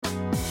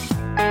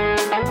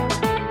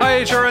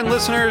HRN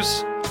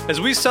listeners.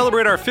 As we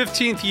celebrate our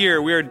 15th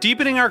year, we are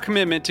deepening our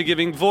commitment to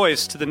giving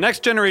voice to the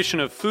next generation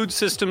of food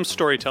systems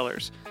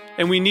storytellers,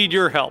 and we need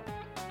your help.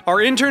 Our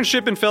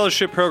internship and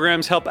fellowship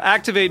programs help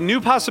activate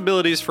new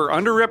possibilities for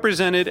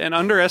underrepresented and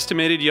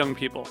underestimated young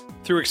people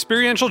through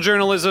experiential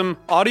journalism,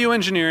 audio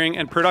engineering,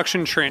 and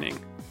production training.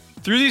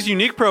 Through these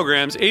unique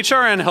programs,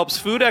 HRN helps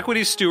food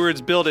equity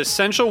stewards build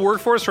essential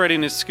workforce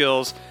readiness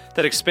skills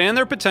that expand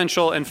their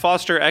potential and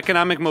foster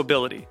economic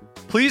mobility.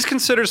 Please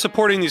consider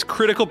supporting these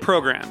critical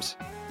programs.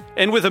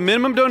 And with a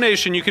minimum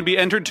donation, you can be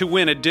entered to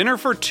win a dinner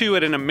for two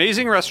at an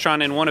amazing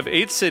restaurant in one of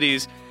 8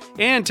 cities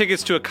and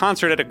tickets to a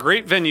concert at a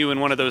great venue in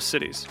one of those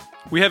cities.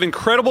 We have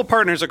incredible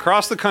partners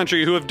across the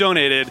country who have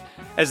donated,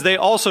 as they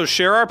also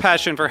share our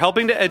passion for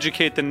helping to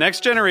educate the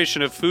next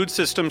generation of food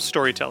systems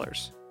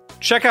storytellers.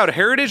 Check out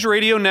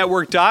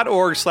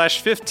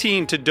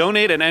heritageradionetwork.org/15 to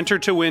donate and enter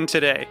to win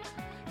today.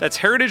 That's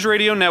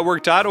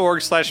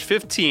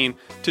heritageradionetwork.org/15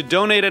 to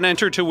donate and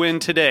enter to win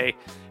today.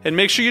 And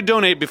make sure you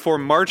donate before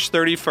March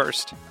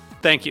 31st.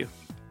 Thank you.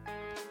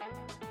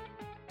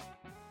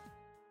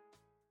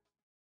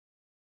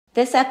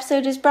 This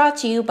episode is brought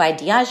to you by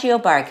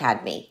Diageo Bar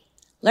Academy.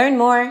 Learn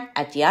more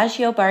at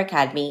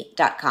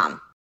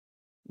diageobaracademy.com.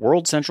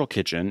 World Central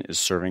Kitchen is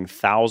serving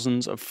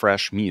thousands of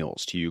fresh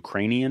meals to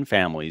Ukrainian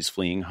families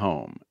fleeing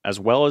home, as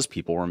well as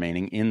people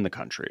remaining in the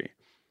country.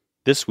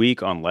 This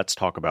week on Let's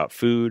Talk About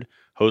Food,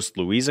 host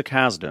Louisa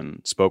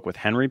Kasdan spoke with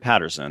Henry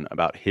Patterson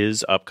about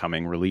his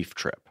upcoming relief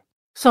trip.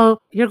 So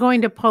you're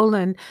going to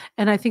Poland,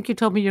 and I think you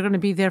told me you're going to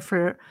be there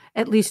for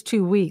at least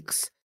 2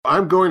 weeks.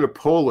 I'm going to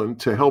Poland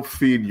to help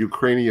feed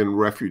Ukrainian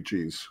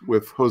refugees.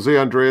 With Jose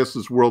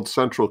Andreas's World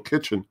Central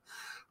Kitchen,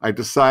 I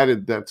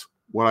decided that's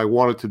what I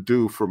wanted to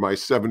do for my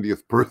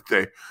 70th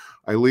birthday.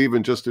 I leave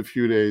in just a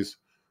few days.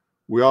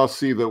 We all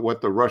see that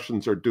what the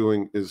Russians are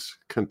doing is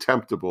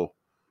contemptible.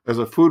 As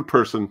a food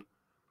person,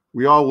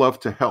 we all love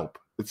to help.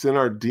 It's in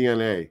our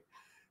DNA.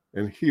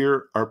 And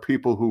here are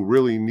people who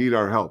really need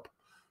our help.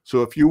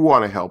 So if you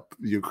want to help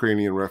the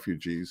Ukrainian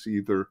refugees,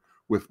 either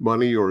with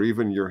money or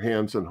even your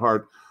hands and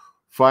heart,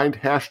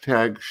 find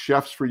hashtag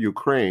Chefs for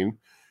Ukraine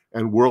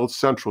and World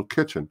Central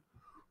Kitchen.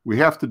 We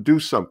have to do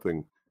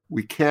something.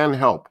 We can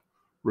help.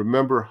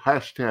 Remember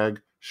hashtag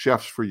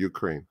Chefs for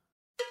Ukraine.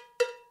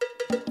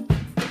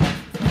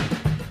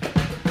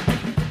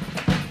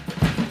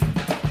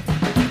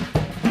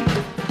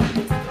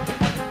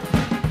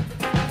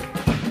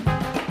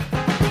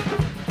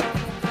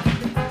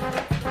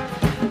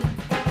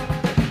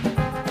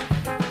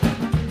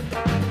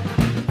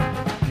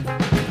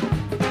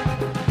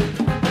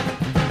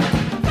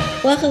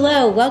 Well,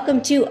 hello.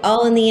 Welcome to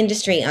All in the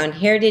Industry on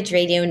Heritage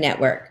Radio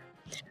Network.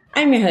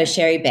 I'm your host,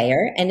 Sherry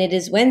Bayer, and it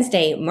is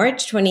Wednesday,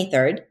 March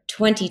 23rd,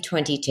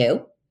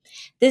 2022.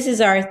 This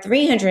is our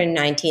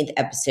 319th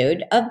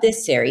episode of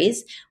this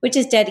series, which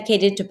is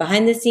dedicated to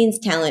behind-the-scenes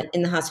talent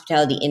in the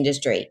hospitality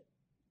industry.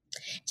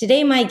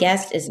 Today, my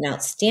guest is an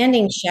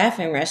outstanding chef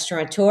and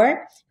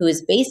restaurateur who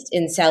is based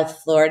in South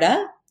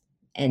Florida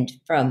and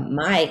from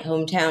my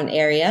hometown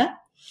area,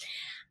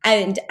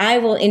 and I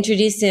will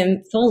introduce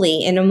him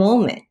fully in a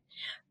moment.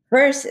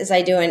 First, as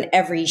I do in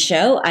every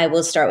show, I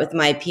will start with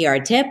my PR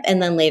tip,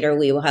 and then later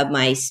we will have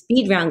my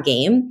speed round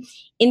game,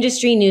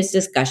 industry news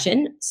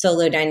discussion,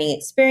 solo dining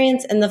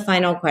experience, and the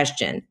final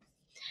question.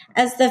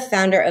 As the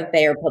founder of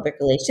Bayer Public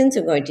Relations,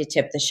 I'm going to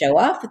tip the show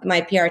off with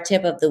my PR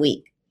tip of the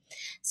week.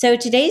 So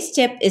today's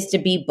tip is to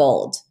be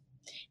bold.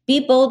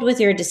 Be bold with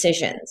your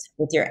decisions,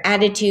 with your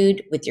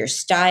attitude, with your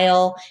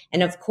style,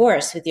 and of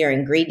course, with your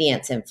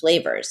ingredients and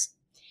flavors.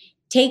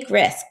 Take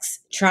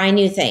risks, try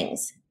new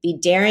things. Be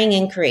daring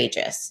and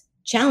courageous.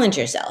 Challenge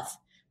yourself.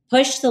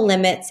 Push the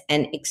limits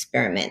and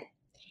experiment.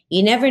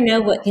 You never know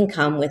what can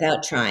come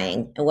without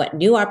trying and what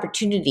new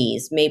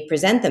opportunities may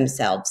present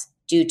themselves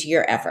due to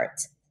your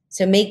efforts.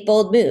 So make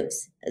bold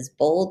moves, as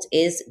bold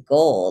is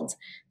gold.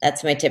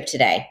 That's my tip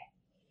today.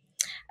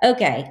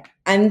 Okay,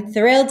 I'm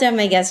thrilled to have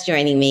my guest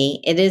joining me.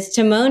 It is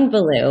Timon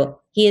Balloo.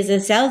 He is a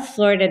South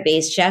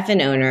Florida-based chef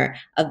and owner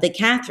of the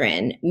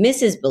Catherine,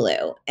 Mrs.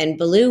 Balloo, and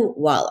Balloo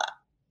Walla.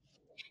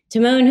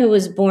 Timon, who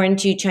was born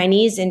to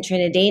Chinese and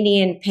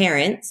Trinidadian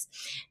parents,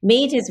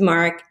 made his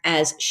mark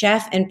as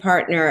chef and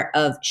partner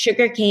of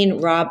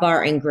Sugarcane Raw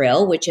Bar and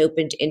Grill, which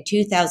opened in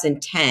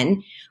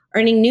 2010,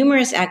 earning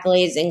numerous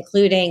accolades,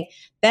 including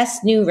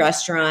Best New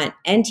Restaurant,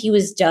 and he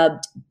was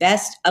dubbed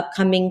Best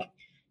Upcoming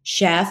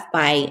Chef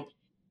by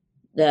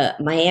the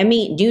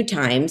Miami New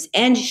Times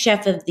and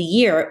Chef of the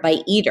Year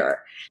by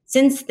Eater.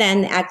 Since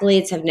then, the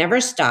accolades have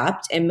never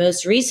stopped, and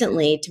most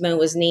recently, Timon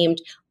was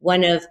named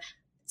one of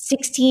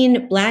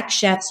 16 Black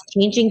Chefs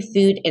Changing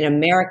Food in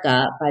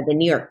America by the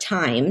New York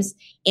Times,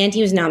 and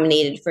he was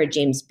nominated for a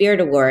James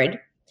Beard Award.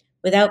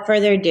 Without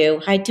further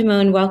ado, hi,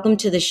 Timon. Welcome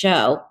to the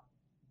show.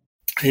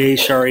 Hey,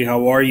 Shari.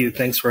 How are you?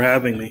 Thanks for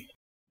having me.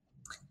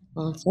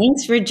 Well,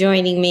 thanks for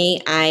joining me.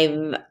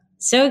 I'm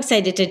so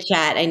excited to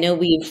chat. I know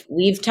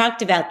we've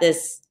talked about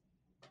this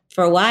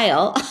for a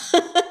while.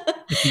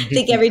 I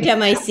think every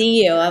time I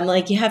see you, I'm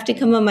like, you have to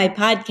come on my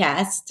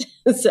podcast.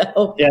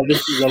 So yeah,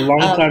 this is a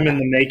long time in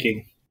the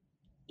making.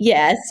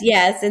 Yes,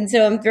 yes. And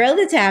so I'm thrilled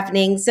it's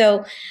happening.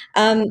 So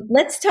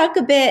let's talk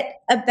a bit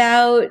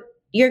about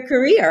your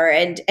career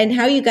and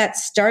how you got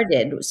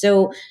started.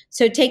 So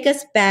take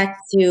us back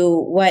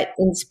to what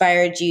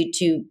inspired you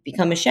to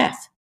become a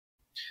chef.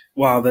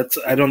 Wow, that's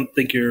I don't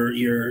think your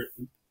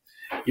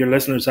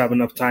listeners have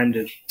enough time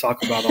to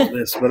talk about all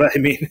this, but I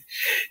mean,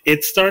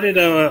 it started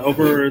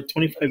over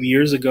 25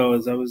 years ago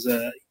as I was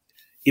a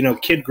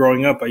kid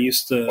growing up. I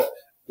used to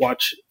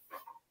watch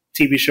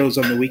TV shows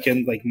on the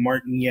weekend like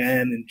Martin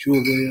Yan and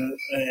Julia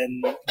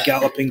and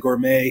Galloping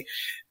Gourmet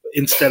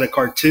instead of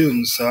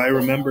cartoons. So I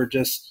remember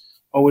just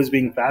always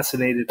being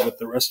fascinated with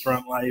the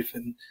restaurant life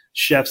and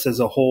chefs as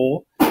a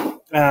whole.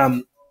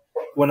 Um,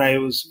 when I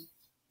was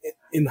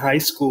in high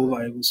school,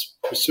 I was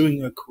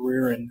pursuing a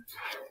career in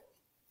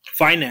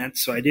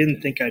finance, so I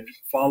didn't think I'd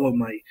follow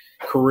my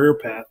career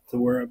path to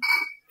where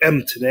I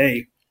am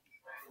today.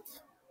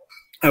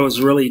 I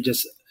was really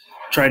just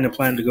trying to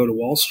plan to go to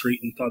Wall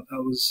Street and thought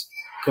that was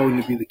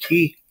going to be the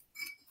key.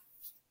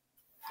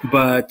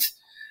 But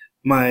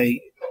my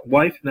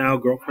wife, now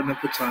girlfriend at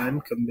the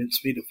time,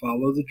 convinced me to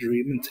follow the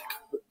dream and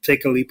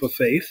take a leap of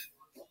faith.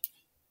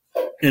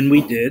 And we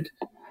did.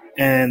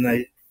 And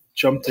I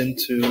jumped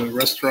into a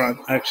restaurant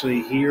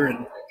actually here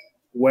in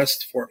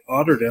West Fort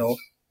Lauderdale,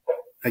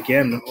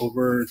 again,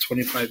 over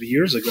 25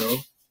 years ago.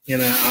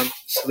 And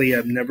honestly,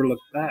 I've never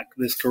looked back.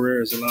 This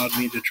career has allowed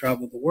me to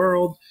travel the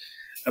world.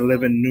 I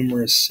live in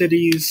numerous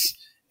cities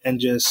and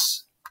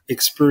just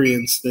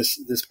experience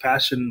this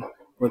passion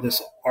for this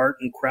art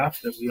and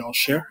craft that we all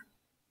share.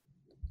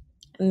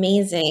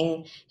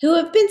 Amazing. Who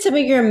have been some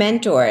of your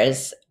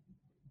mentors?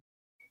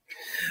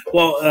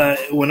 Well,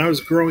 when I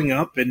was growing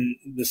up in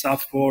the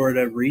South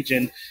Florida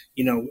region,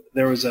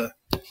 there was a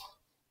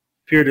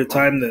period of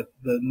time that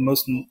the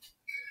most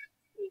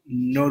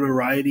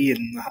notoriety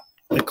and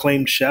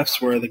acclaimed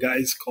chefs were the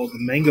guys called the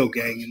Mango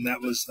Gang, and that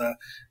was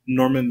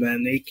Norman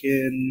Van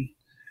Aken,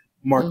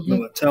 Mark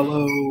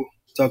Militello,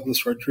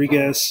 Douglas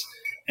Rodriguez,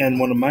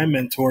 and one of my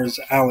mentors,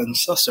 Alan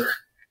Susser.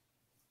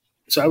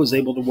 So I was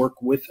able to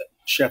work with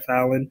Chef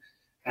Alan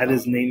at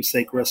his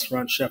namesake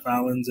restaurant, Chef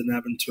Alan's in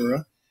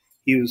Aventura.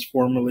 He was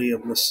formerly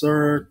of Le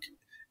Cirque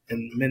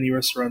and many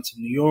restaurants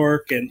in New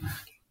York, and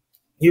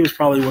he was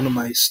probably one of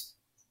my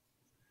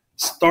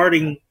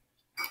starting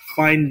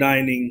fine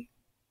dining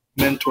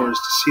mentors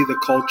to see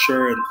the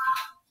culture and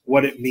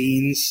what it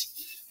means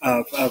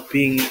of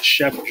being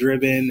chef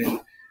driven and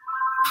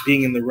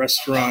being in the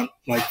restaurant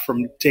like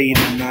from day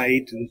to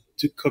night and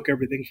to cook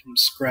everything from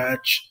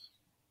scratch.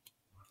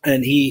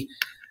 And he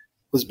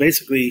was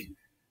basically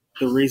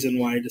the reason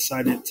why I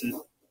decided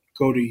to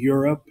go to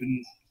Europe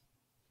and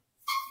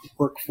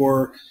work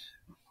for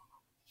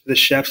the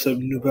chefs of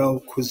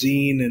Nouvelle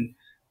Cuisine and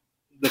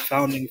the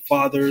founding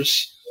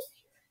fathers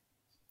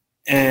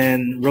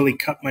and really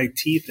cut my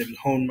teeth and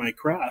hone my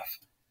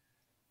craft.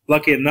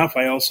 Lucky enough,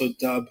 I also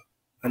dubbed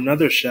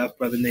another chef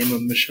by the name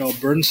of Michelle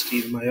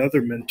Bernstein, my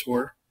other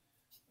mentor.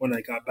 When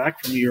I got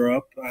back from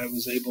Europe, I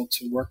was able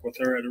to work with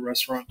her at a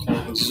restaurant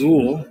called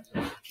Azul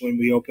when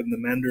we opened the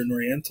Mandarin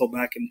Oriental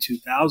back in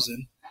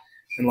 2000.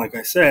 And like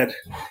I said,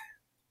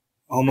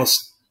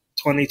 almost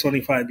 20,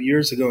 25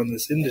 years ago in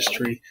this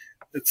industry,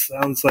 it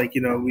sounds like,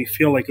 we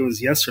feel like it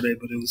was yesterday,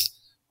 but it was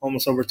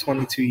almost over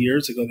 22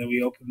 years ago that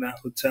we opened that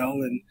hotel.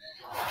 And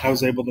I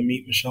was able to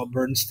meet Michelle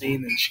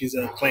Bernstein, and she's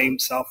an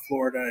acclaimed South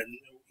Florida and,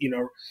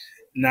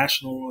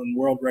 national and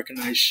world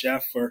recognized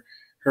chef for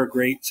her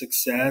great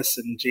success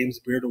and James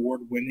Beard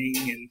Award winning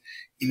and,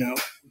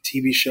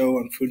 TV show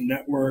on Food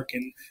Network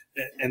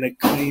and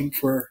acclaimed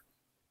for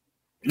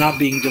not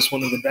being just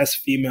one of the best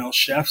female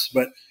chefs,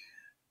 but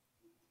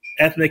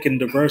ethnic and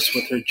diverse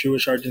with her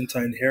Jewish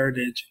Argentine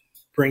heritage,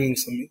 bringing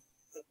some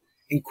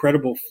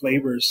incredible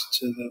flavors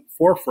to the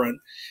forefront.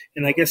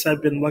 And I guess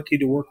I've been lucky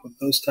to work with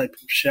those type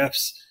of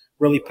chefs,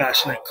 really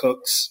passionate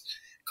cooks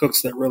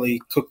that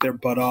really cook their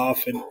butt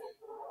off and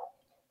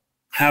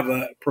have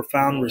a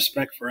profound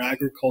respect for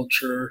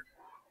agriculture,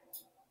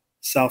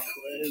 South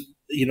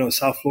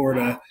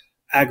Florida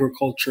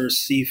agriculture,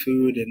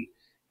 seafood,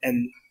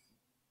 and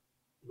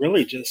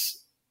really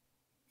just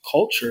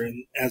culture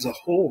and as a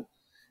whole.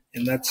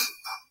 And that's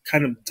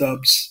kind of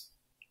dubs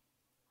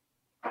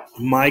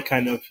my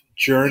kind of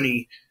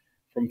journey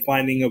from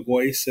finding a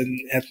voice in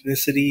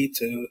ethnicity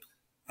to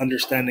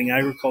understanding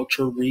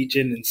agriculture,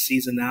 region, and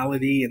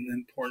seasonality and the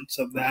importance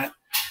of that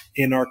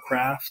in our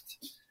craft.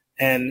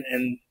 And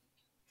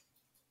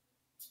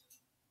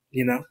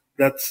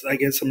that's, I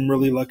guess I'm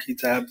really lucky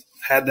to have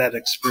had that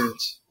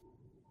experience.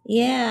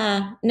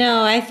 Yeah.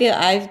 No,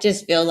 I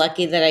just feel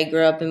lucky that I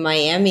grew up in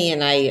Miami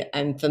and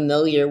I'm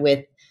familiar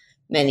with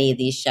many of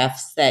these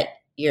chefs that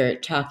you're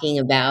talking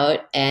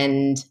about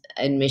and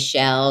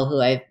Michelle,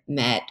 who I've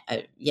met,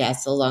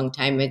 yes, a long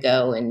time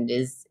ago and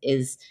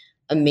is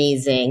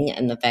amazing.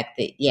 And the fact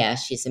that, yeah,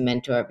 she's a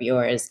mentor of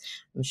yours,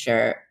 I'm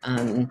sure,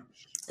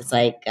 it's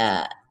like,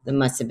 it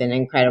must have been an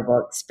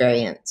incredible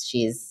experience.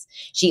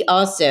 She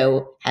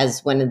also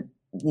has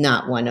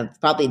not one of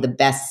probably the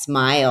best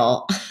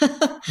smile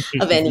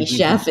of any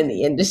chef in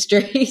the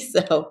industry.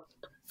 So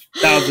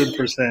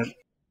 1,000%.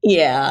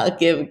 Yeah,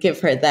 I'll give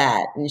her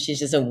that. And she's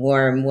just a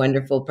warm,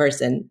 wonderful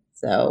person.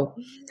 So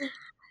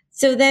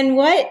then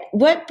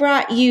what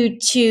brought you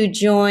to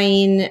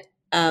join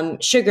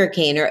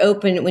Sugarcane or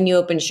open when you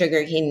opened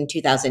Sugarcane in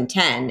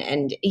 2010?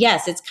 And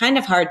yes, it's kind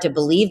of hard to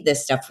believe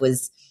this stuff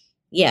was,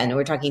 yeah, no,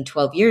 we're talking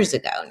 12 years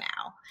ago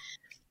now.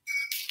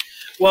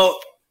 Well,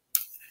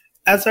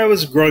 as I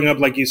was growing up,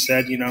 like you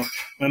said,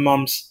 my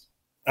mom's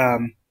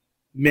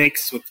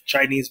mixed with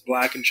Chinese,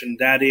 Black, and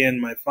Trinidadian.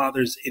 My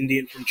father's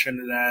Indian from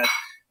Trinidad.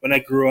 When I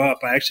grew up,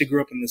 I actually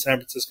grew up in the San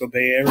Francisco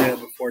Bay Area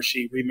before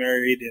she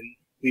remarried, and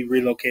we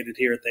relocated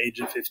here at the age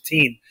of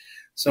 15.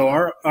 So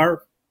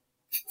our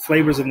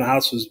flavors in the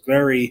house was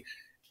very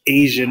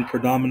Asian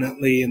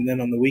predominantly, and then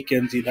on the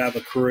weekends you'd have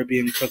a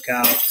Caribbean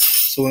cookout.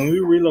 So when we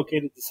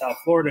relocated to South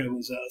Florida, it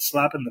was a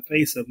slap in the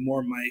face of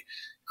more of my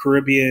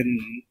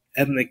Caribbean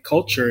ethnic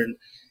culture, and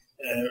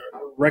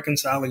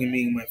reconciling and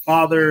meeting my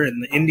father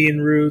and the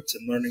Indian roots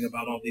and learning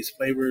about all these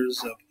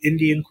flavors of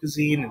Indian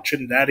cuisine and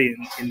Trinidadian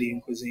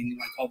Indian cuisine,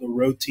 like all the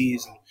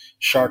rotis and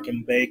shark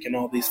and bake and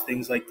all these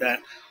things like that.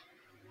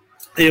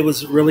 It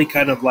was really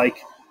kind of like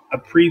a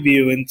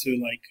preview into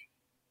like,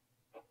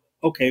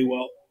 okay,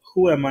 well,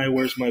 who am I?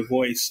 Where's my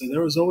voice? So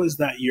there was always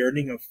that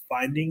yearning of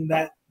finding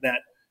that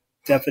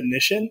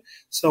definition.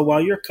 So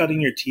while you're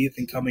cutting your teeth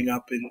and coming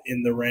up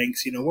in the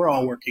ranks, we're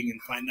all working in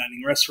fine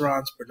dining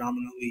restaurants,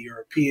 predominantly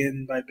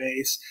European by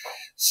base.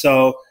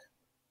 So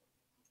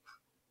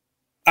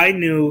I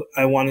knew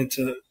I wanted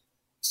to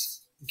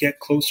get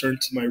closer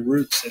into my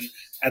roots. And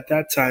at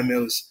that time, it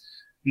was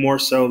more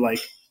so like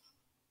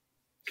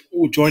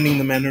joining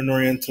the Mandarin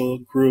Oriental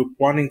group,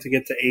 wanting to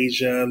get to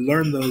Asia,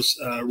 learn those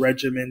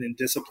regimen and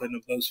discipline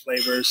of those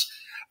flavors.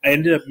 I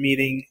ended up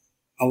meeting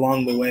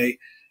along the way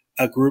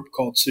a group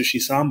called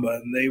Sushi Samba,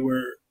 and they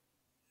were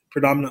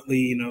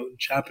predominantly,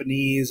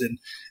 Japanese and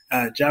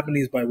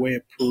Japanese by way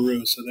of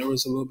Peru. So there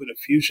was a little bit of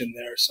fusion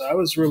there. So I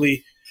was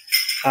really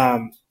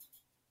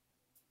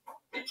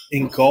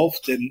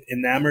engulfed and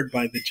enamored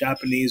by the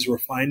Japanese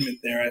refinement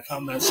there. I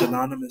found that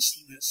synonymous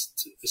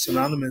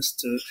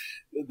to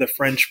the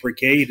French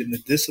Brigade and the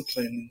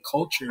discipline and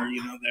culture,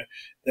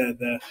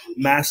 the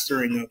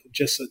mastering of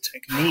just a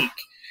technique.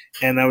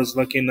 And I was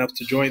lucky enough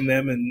to join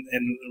them and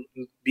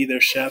be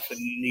their chef in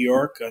New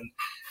York on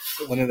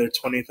one of their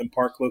 20th and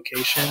Park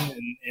location.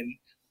 And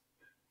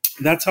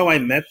that's how I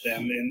met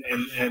them.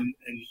 And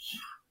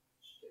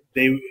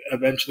they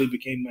eventually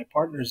became my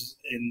partners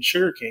in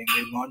Sugarcane.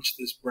 They launched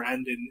this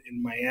brand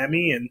in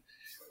Miami, and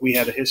we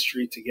had a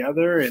history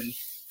together. And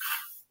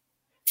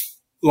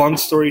long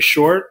story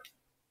short,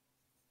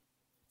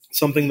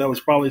 something that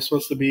was probably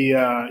supposed to be,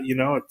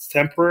 it's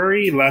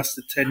temporary,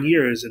 lasted 10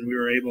 years, and we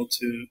were able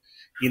to,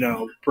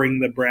 bring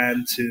the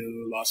brand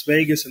to Las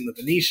Vegas and the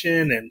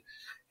Venetian and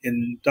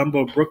in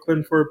Dumbo,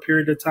 Brooklyn for a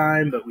period of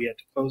time, but we had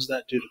to close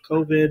that due to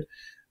COVID.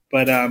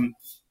 But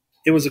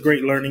it was a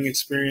great learning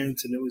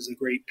experience, and it was a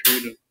great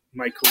period of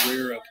my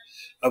career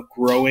of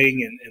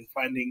growing and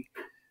finding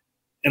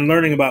and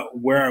learning about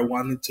where I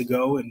wanted to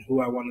go and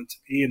who I wanted to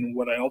be and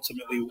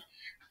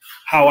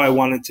how I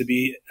wanted to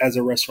be as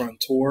a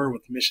restaurateur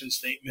with mission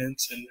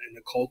statements and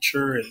a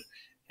culture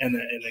and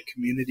a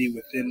community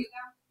within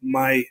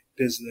my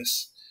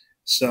business.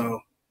 So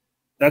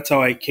that's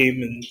how I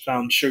came and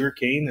found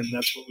Sugarcane, and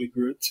that's what we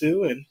grew it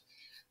to. And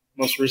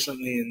most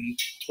recently in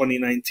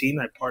 2019,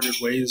 I parted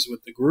ways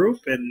with the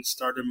group and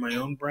started my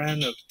own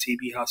brand of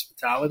TB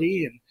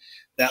Hospitality. And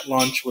that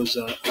launch was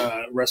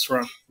a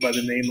restaurant by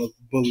the name of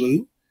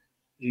Balloo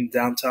in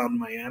downtown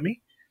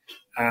Miami.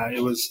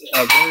 It was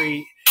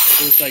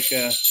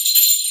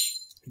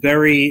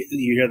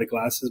you hear the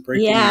glasses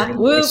breaking? Yeah,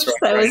 whoops,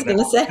 I was going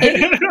to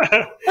say.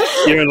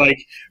 You're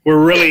like,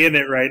 we're really in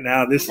it right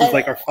now. This is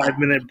like our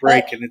 5-minute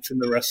break, and it's in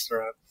the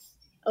restaurant.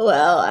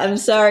 Well, I'm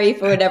sorry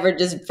for whatever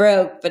just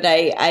broke, but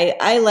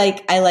I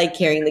like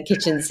hearing the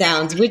kitchen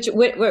sounds.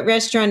 What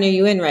restaurant are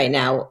you in right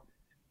now?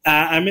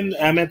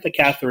 I'm at the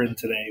Catherine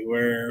today.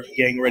 We're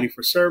getting ready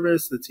for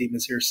service. The team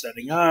is here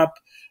setting up.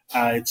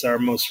 It's our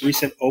most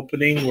recent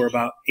opening. We're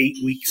about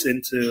 8 weeks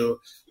into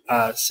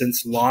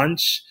since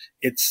launch.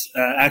 It's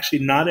actually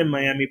not in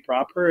Miami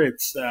proper.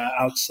 It's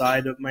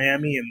outside of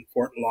Miami in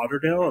Fort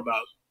Lauderdale,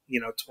 about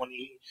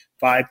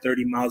 25,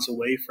 30 miles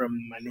away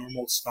from my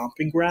normal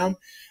stomping ground.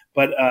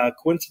 But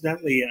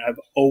coincidentally, I've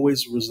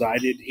always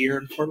resided here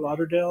in Fort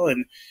Lauderdale,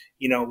 and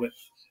with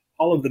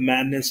all of the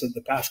madness of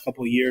the past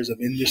couple of years of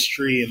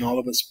industry and all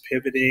of us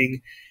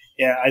pivoting,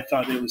 yeah, I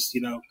thought it was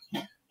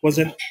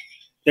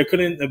there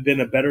couldn't have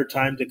been a better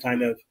time to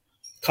kind of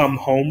come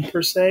home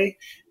per se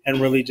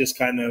and really just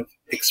kind of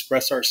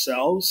express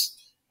ourselves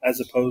as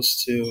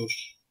opposed to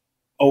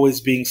always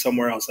being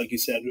somewhere else, like you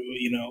said,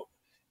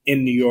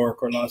 in New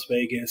York or Las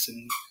Vegas,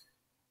 and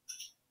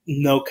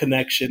no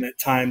connection at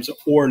times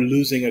or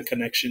losing a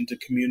connection to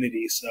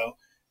community. So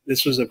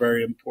this was a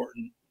very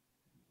important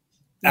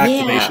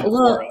activation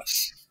for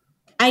us.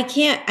 I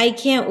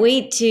can't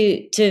wait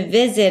to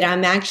visit.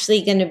 I'm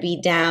actually going to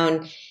be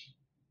down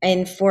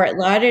in Fort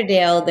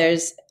Lauderdale.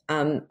 There's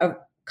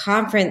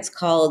conference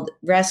called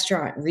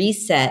Restaurant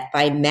Reset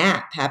by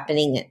MAP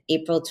happening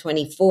April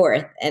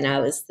 24th. And I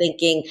was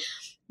thinking,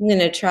 I'm going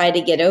to try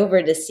to get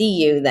over to see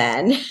you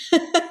then.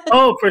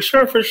 Oh, for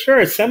sure, for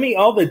sure. Send me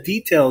all the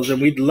details,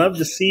 and we'd love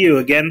to see you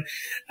again.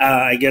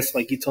 I guess,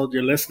 like you told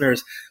your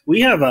listeners,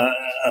 we have a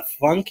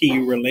funky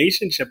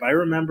relationship. I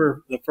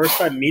remember the first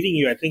time meeting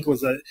you, I think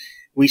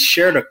we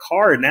shared a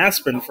car in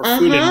Aspen for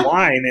food and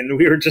wine, and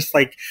we were just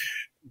like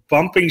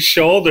bumping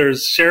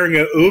shoulders, sharing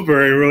an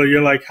Uber, and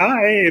you're like,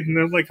 hi, and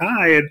I'm like,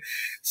 hi. And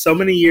so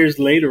many years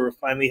later, we're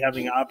finally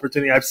having an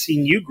opportunity. I've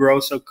seen you grow,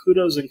 so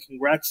kudos and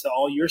congrats to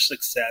all your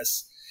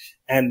success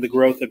and the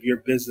growth of your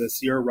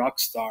business. You're a rock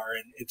star,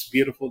 and it's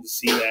beautiful to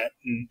see that.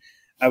 And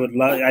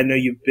I know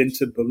you've been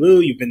to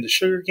Balloo, you've been to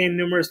Sugarcane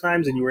numerous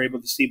times, and you were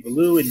able to see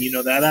Balloo, and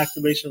that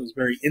activation was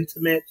very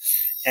intimate.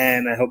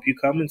 And I hope you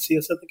come and see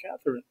us at the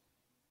Catherine.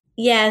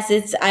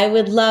 Yes, I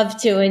would love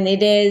to. And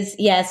it is,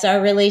 yes,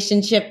 our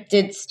relationship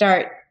did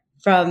start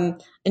from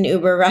an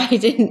Uber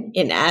ride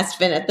in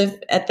Aspen at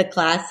the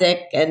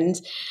Classic. And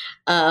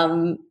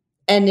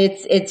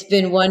it's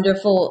been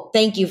wonderful.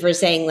 Thank you for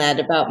saying that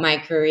about my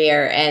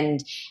career.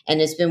 And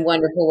it's been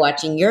wonderful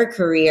watching your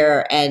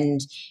career and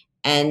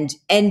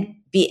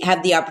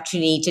have the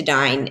opportunity to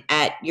dine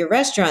at your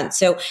restaurant.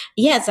 So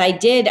yes, I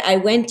did. I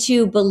went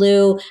to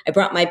Balloo. I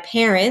brought my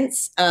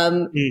parents,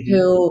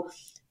 who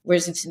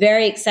was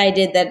very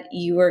excited that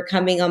you were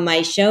coming on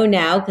my show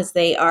now, because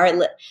they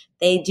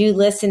do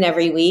listen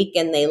every week,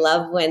 and they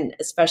love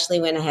especially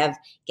when I have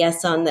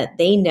guests on that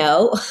they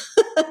know.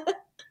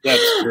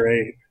 That's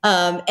great.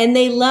 And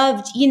they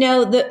loved,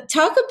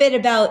 talk a bit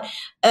about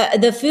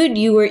the food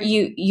you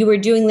were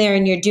doing there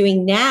and you're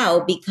doing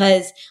now,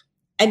 because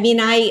I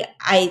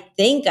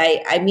think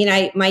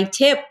my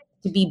tip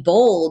to be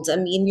bold. I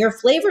mean, your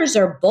flavors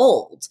are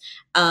bold,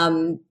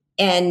 and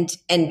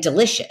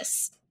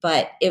delicious.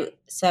 But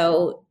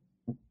tell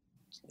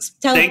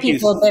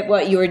people a bit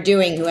what you were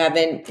doing who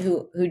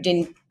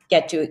didn't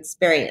get to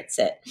experience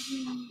it.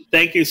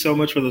 Thank you so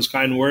much for those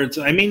kind words.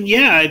 I mean,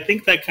 yeah, I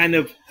think that kind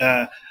of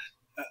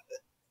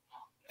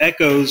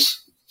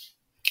echoes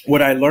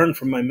what I learned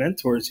from my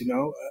mentors.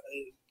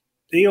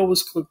 They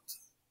always cooked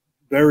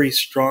very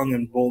strong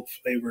and bold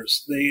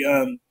flavors.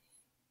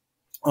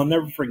 I'll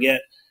never forget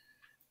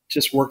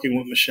just working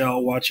with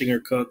Michelle, watching her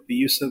cook, the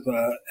use of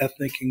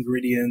ethnic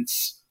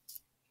ingredients.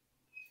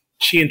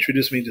 She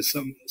introduced me to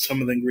some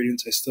of the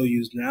ingredients I still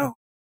use now.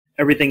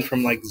 Everything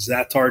from like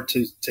za'atar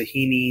to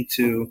tahini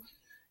to,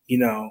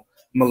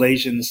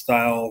 Malaysian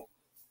style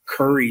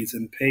curries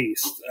and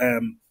paste.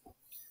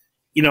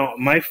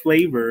 My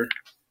flavor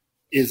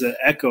is an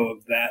echo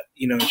of that.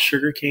 In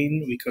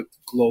Sugarcane, we cook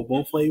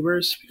global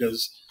flavors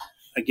because,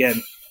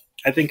 again,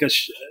 I think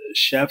as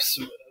chefs,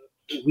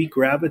 we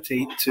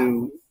gravitate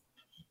to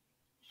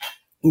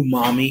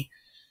umami.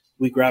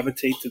 We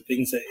gravitate to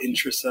things that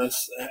interest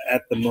us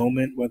at the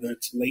moment, whether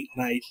it's late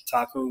night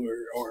taco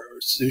or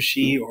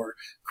sushi or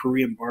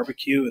Korean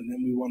barbecue. And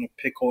then we want to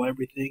pickle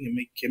everything and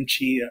make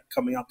kimchi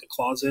coming out the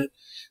closet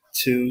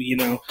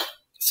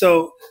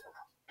So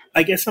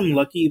I guess I'm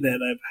lucky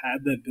that I've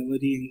had the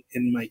ability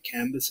in my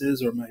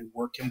canvases or my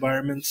work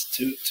environments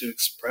to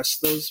express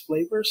those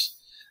flavors.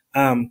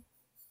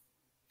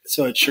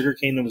 So at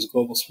Sugarcane, it was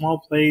global small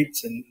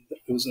plates, and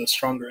it was a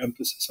stronger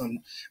emphasis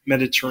on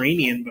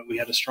Mediterranean, but we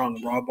had a strong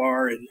raw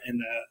bar and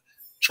a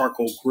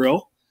charcoal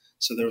grill.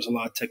 So there was a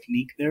lot of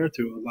technique there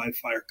through live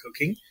fire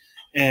cooking.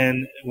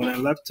 And when I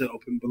left to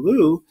open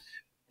Balloo,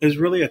 it was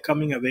really a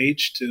coming of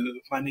age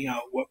to finding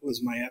out what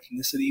was my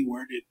ethnicity,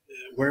 where did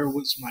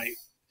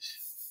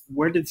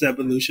the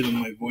evolution of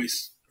my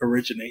voice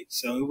originate.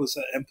 So it was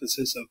an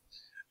emphasis of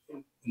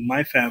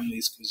my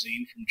family's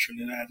cuisine from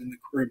Trinidad and the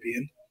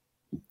Caribbean,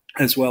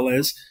 as well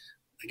as,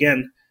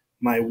 again,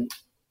 my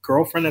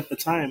girlfriend at the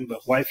time,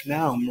 but wife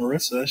now,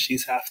 Marissa,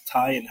 she's half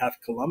Thai and half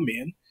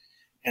Colombian,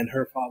 and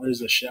her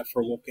father's a chef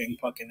for Wolfgang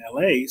Puck in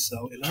LA.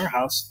 So in our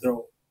house, there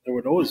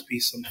would always be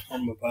some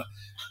form of a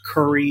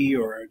curry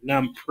or a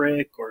nam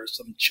prick or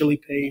some chili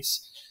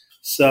paste.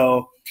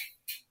 So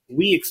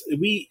we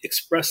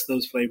expressed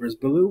those flavors.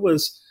 Balloo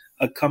was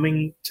a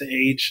coming to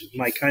age,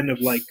 my kind of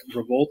like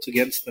revolt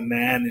against the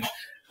man. And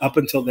up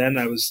until then,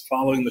 I was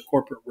following the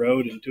corporate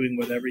road and doing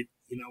what I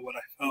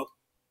felt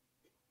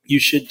you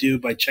should do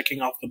by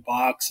checking off the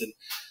box and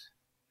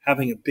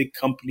having a big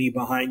company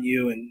behind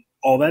you and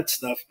all that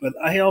stuff. But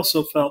I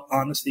also felt,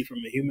 honestly, from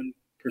a human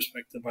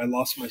perspective, I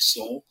lost my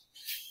soul.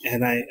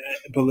 And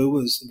Balloo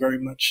was very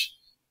much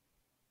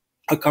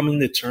a coming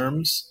to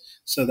terms.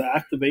 So the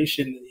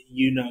activation,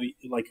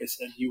 like I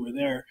said, you were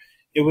there.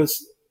 It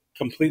was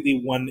completely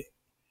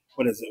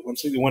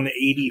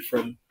 180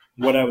 from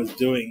what I was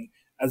doing,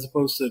 as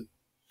opposed to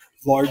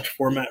large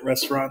format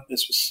restaurant.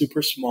 This was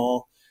super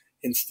small.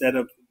 Instead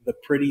of the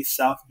pretty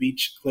South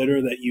Beach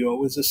glitter that you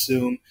always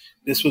assume,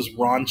 this was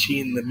raunchy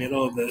in the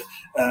middle of the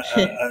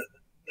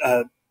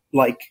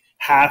like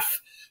half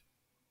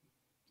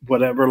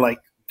whatever, like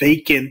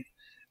vacant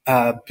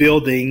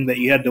building that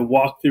you had to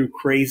walk through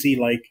crazy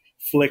like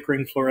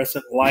flickering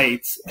fluorescent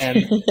lights,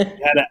 and we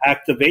had an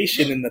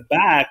activation in the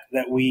back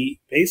that we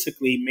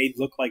basically made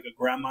look like a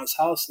grandma's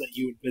house that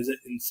you would visit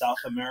in South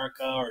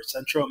America or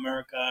Central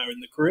America or in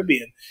the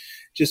Caribbean.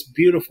 Just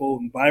beautiful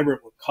and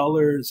vibrant with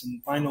colors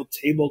and vinyl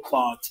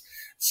tablecloths.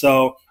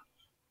 So,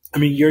 I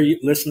mean, your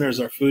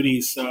listeners are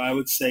foodies, so I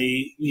would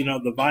say,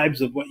 the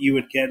vibes of what you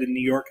would get in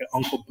New York at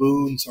Uncle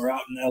Boone's or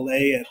out in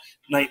LA at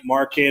Night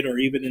Market or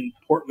even in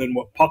Portland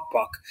with Puck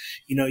Puck.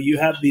 You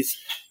have these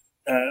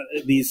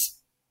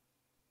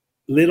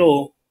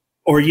little,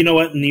 or you know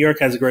what? New York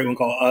has a great one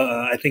called,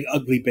 I think,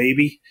 Ugly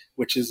Baby,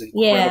 which is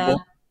incredible.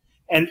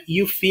 Yeah. And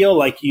you feel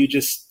like you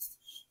just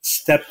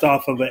stepped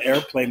off of an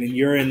airplane and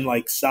you're in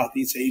like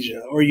Southeast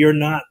Asia, or you're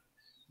not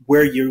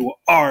where you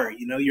are.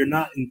 You're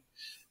not in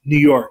New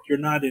York, you're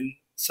not in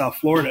South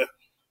Florida.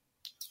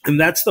 And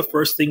that's the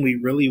first thing we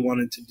really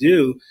wanted to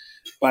do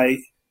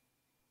by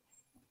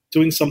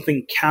doing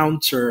something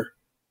counter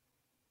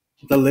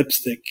the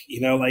lipstick,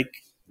 like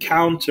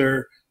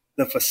counter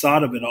the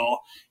facade of it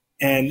all.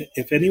 And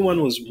if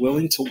anyone was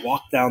willing to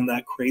walk down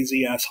that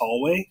crazy ass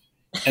hallway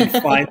and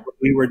find what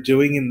we were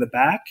doing in the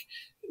back,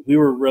 we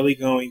were really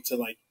going to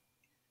like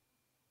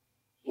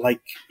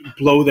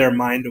blow their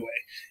mind away.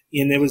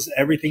 And it was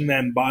everything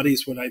that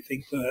embodies what I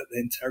think the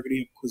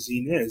integrity of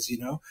cuisine is,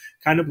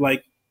 kind of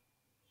like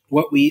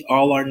what we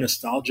all our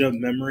nostalgia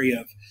memory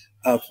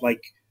of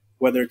like,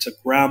 whether it's a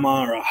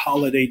grandma or a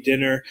holiday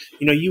dinner,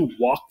 you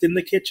walked in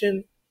the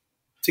kitchen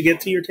to get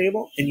to your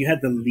table and you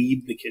had to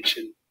leave the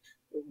kitchen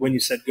when you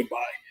said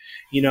goodbye.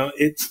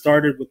 It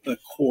started with the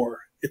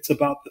core. It's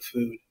about the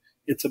food.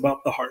 It's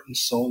about the heart and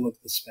soul of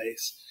the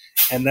space.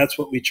 And that's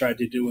what we tried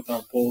to do with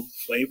our bold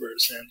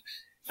flavors. And,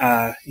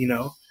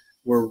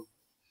 we're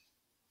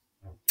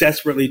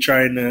desperately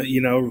trying to,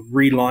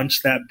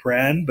 relaunch that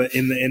brand. But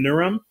in the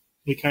interim,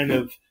 we kind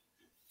of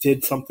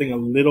did something a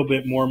little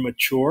bit more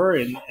mature,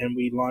 and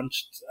we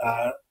launched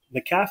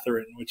the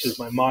Catherine, which is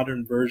my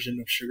modern version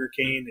of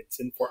sugarcane. It's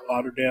in Fort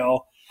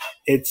Lauderdale.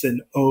 It's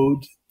an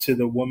ode to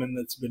the woman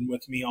that's been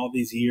with me all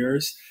these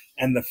years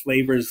and the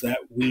flavors that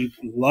we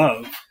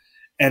love.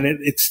 And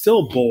it's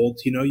still bold.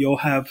 You'll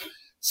have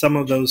some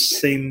of those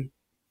same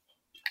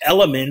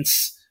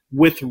elements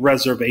with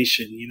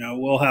reservation.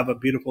 We'll have a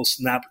beautiful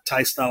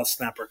Thai style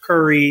snapper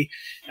curry,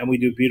 and we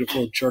do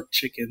beautiful jerk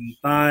chicken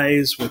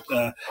thighs with,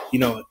 a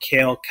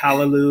kale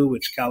callaloo,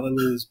 which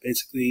callaloo is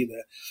basically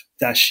the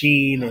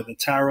dasheen or the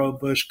taro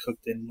bush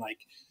cooked in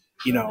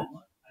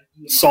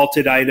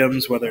salted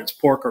items, whether it's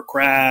pork or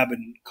crab,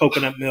 and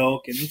coconut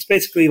milk. And it's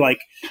basically like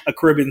a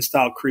Caribbean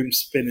style cream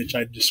spinach.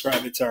 I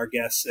describe it to our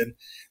guests. And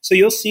so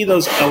you'll see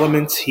those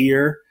elements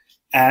here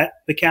at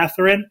the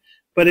Catherine,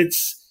 but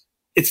it's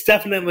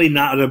definitely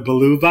not a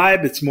Balloo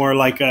vibe. It's more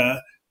like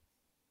a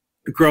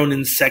grown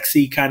and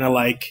sexy kind of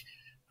like,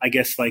 I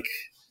guess, like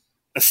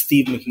a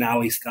Steve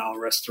McNally style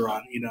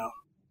restaurant,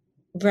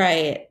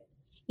 Right.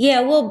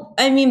 Yeah. Well,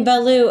 I mean,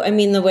 Balloo,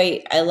 the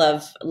way I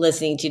love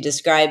listening to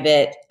describe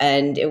it,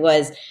 and it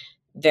was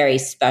very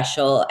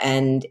special,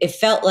 and it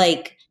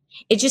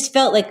just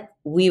felt like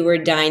we were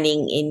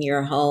dining in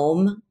your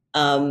home,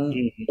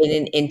 in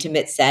an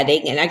intimate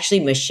setting. And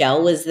actually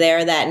Michelle was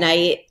there that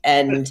night,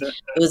 and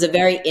it was a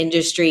very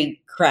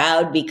industry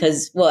crowd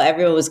because, well,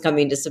 everyone was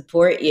coming to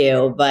support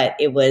you, but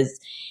it was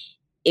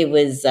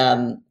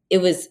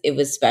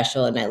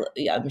special. And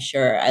I'm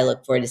sure I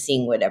look forward to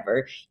seeing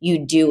whatever you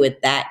do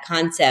with that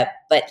concept.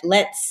 But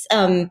let's,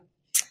 I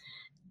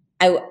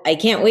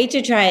can't wait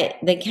to try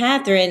the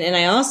Catherine.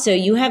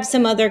 And you have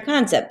some other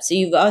concepts. So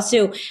you've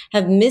also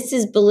have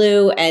Mrs.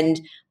 Balloo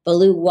and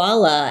Balloo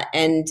Walla.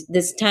 And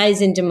this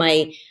ties into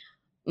my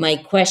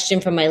question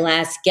from my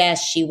last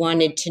guest. She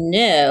wanted to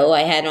know,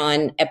 I had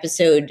on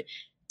episode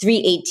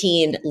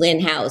 318, Lynn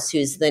House,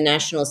 who's the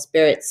National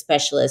Spirits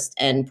Specialist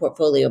and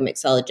Portfolio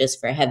Mixologist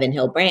for Heaven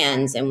Hill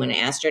Brands. And when I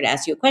asked her to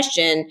ask you a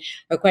question,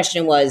 her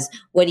question was,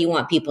 what do you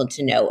want people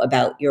to know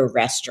about your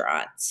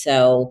restaurant?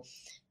 So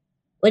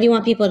what do you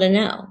want people to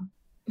know?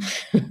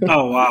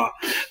 Oh, wow.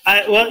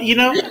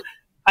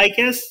 I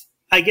guess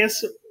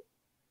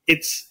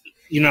it's,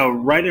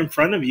 right in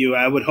front of you.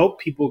 I would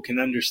hope people can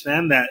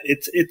understand that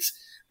it's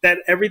that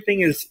everything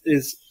is,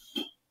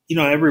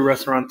 every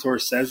restaurateur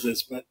says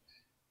this, but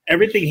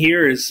everything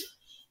here is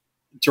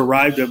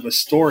derived of a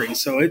story.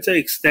 So it's an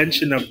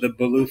extension of the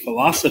Balloo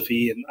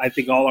philosophy, and I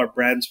think all our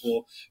brands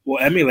will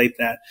emulate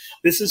that.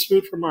 This is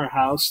food from our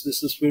house.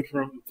 This is food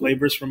from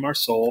flavors from our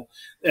soul.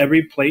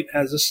 Every plate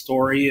has a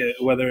story,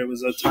 whether it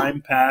was a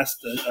time past,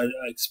 an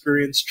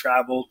experience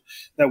traveled,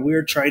 that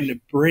we're trying to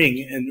bring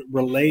and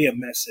relay a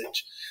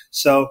message.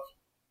 So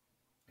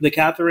the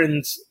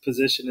Catherine's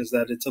position is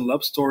that it's a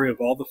love story of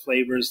all the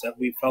flavors that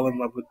we fell in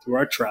love with through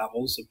our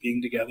travels of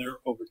being together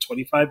over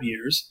 25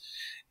 years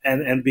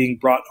and being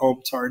brought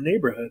home to our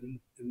neighborhood in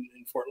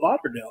Fort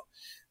Lauderdale.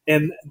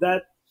 And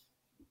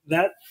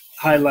that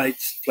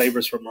highlights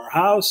flavors from our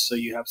house. So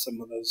you have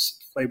some of those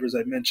flavors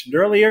I mentioned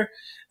earlier,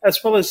 as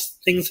well as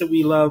things that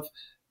we love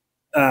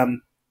to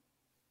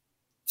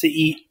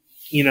eat,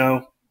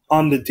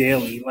 on the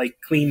daily, like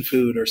clean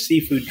food or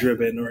seafood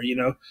driven, or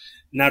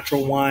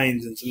natural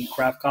wines and some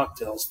craft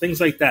cocktails,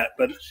 things like that.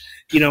 But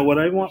what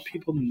I want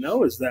people to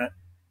know is that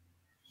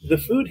the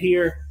food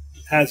here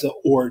has an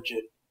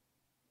origin,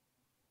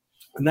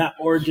 and that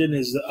origin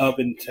is of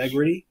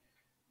integrity,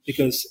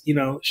 because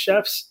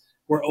chefs,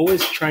 we're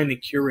always trying to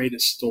curate a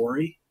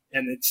story,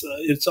 and it's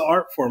an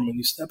art form. When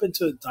you step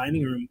into a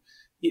dining room,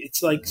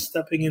 it's like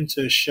stepping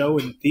into a show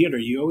in theater.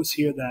 You always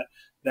hear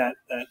that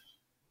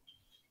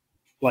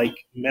like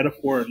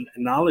metaphor and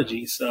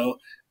analogy. So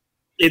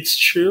it's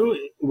true.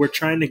 We're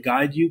trying to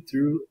guide you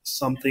through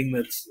something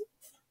that's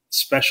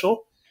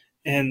special.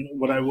 And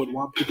what I would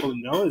want people to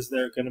know is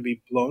they're going to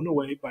be blown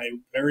away by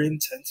very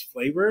intense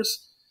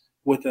flavors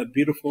with a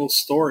beautiful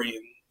story.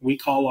 And we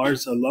call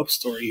ours a love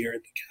story here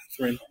at the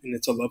Catherine, and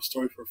it's a love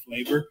story for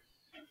flavor,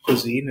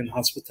 cuisine, and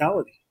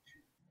hospitality.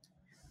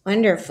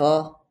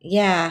 Wonderful.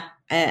 Yeah.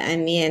 I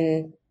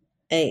mean,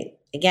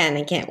 again,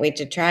 I can't wait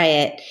to try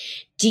it.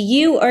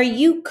 Are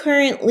you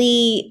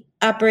currently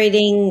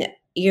operating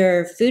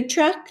your food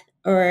truck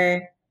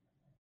or?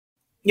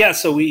 Yeah,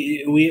 so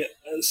we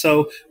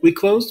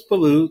closed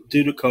Balloo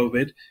due to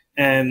COVID,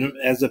 and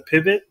as a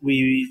pivot,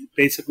 we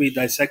basically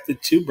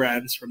dissected two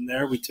brands from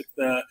there. We took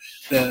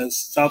the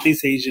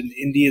Southeast Asian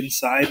Indian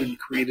side and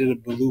created a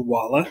Balloo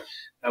Walla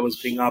that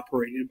was being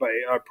operated by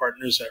our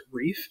partners at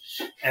Reef,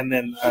 and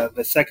then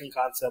the second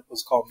concept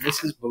was called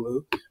Mrs.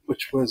 Balloo,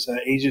 which was an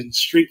Asian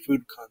street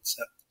food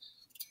concept.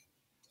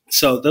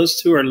 So those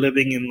two are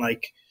living in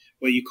like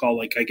what you call,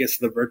 like, I guess,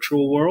 the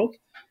virtual world,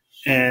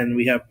 and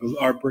we have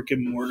our brick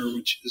and mortar,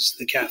 which is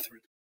the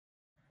Catherine.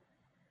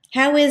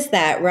 How is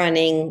that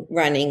running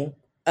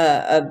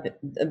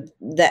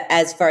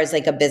as far as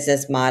like a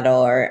business model?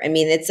 Or I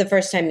mean, it's the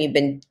first time you've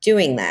been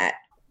doing that.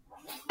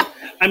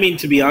 I mean,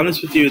 to be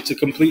honest with you, it's a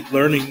complete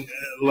learning,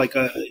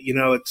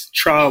 it's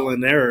trial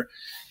and error.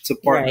 It's a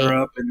partner Right.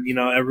 up, and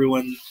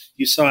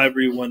you saw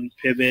everyone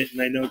pivot,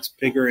 and I know it's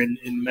bigger in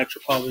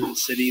metropolitan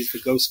cities, the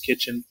ghost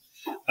kitchen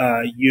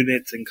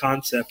units and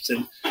concepts,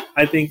 and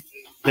I think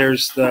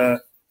there's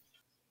the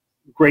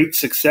great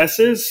success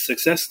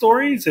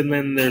stories, and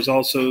then there's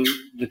also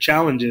the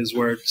challenges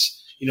where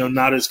it's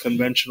not as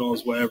conventional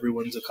as what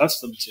everyone's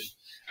accustomed to.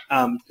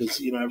 Because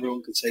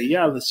everyone could say,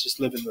 yeah, let's just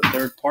live in the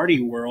third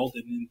party world,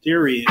 and in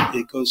theory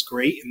it goes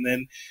great, and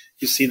then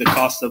you see the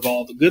cost of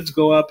all the goods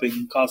go up,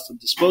 and cost of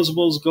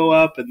disposables go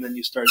up, and then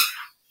you start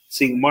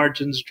seeing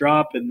margins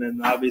drop, and then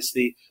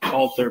obviously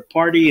all third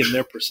party and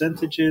their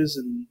percentages,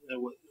 and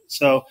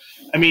so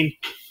I mean,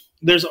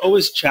 there's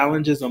always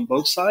challenges on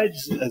both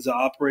sides. As an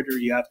operator,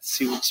 you have to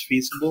see what's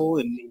feasible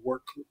and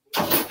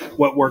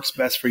what works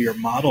best for your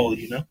model. I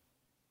can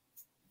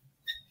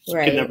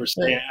Right. never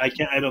say.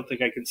 I don't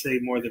think I can say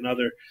more than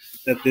other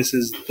that this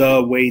is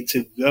the way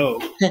to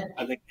go.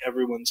 I think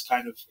everyone's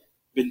kind of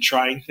been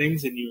trying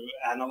things, and you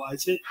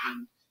analyze it,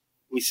 and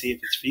we see if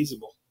it's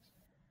feasible.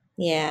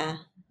 Yeah.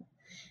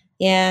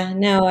 Yeah,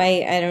 no,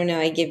 I don't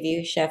know. I give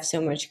you, chef, so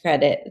much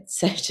credit. It's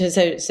so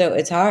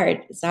it's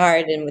hard. It's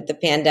hard, and with the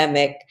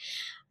pandemic,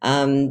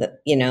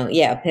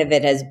 yeah,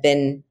 pivot has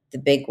been the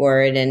big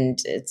word, and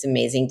it's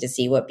amazing to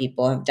see what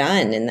people have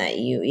done, and that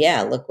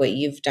look what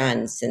you've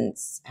done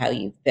since how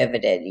you've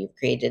pivoted. You've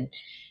created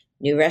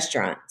new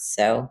restaurants,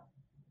 so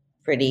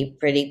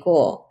pretty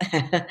cool.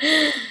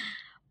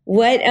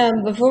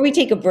 What before we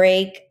take a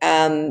break,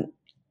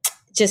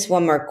 just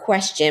one more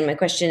question. My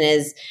question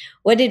is,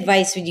 what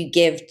advice would you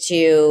give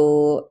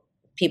to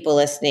people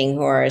listening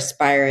who are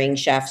aspiring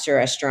chefs or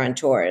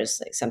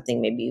restaurateurs? Like something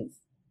maybe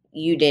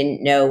you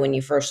didn't know when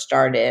you first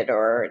started,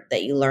 or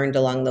that you learned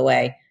along the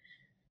way?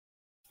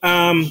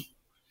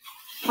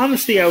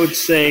 Honestly, I would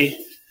say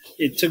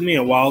it took me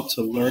a while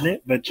to learn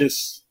it, but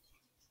just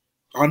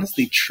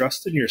honestly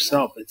trust in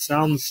yourself. It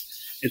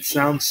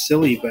sounds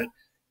silly, but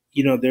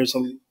there's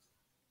a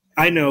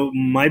I know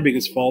my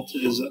biggest fault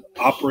as an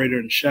operator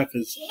and chef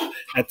is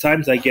at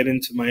times I get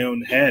into my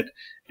own head,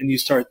 and you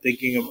start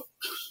thinking of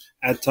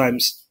at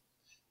times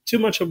too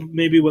much of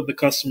maybe what the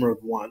customer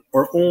would want,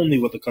 or only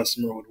what the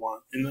customer would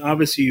want. And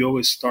obviously you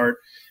always start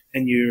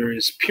and you're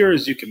as pure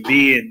as you can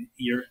be, and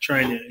you're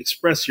trying to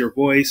express your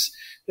voice.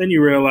 Then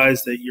you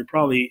realize that you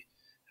probably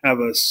have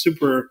a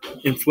super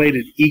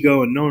inflated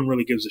ego, and no one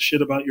really gives a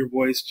shit about your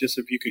voice, just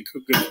if you can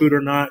cook good food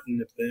or not,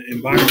 and if the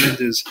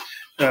environment is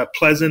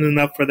pleasant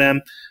enough for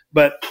them.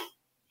 But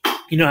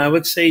I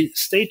would say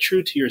stay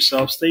true to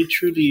yourself, stay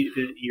true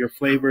to your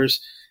flavors,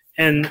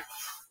 and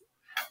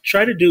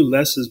try to do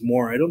less is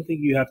more. I don't think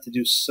you have to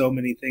do so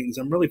many things.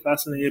 I'm really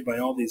fascinated by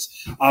all these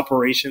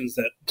operations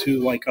that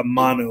do like a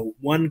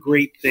one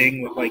great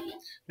thing with like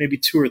maybe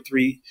two or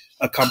three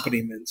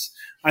accompaniments.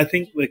 I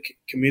think the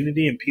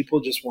community and people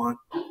just want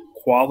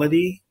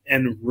quality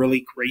and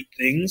really great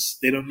things.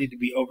 They don't need to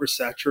be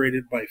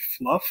oversaturated by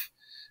fluff.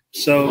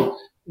 So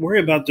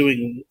worry about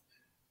doing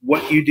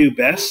what you do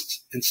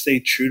best and stay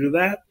true to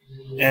that,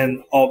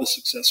 and all the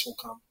success will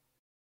come.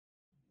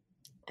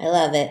 I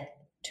love it.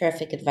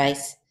 Terrific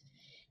advice.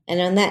 And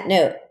on that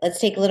note, let's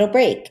take a little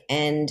break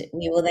and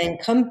we will then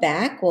come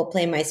back. We'll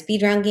play my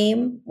speed round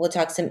game. We'll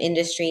talk some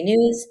industry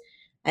news.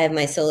 I have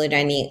my solo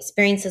dining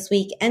experience this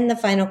week and the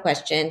final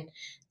question.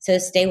 So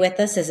stay with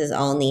us. This is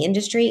All in the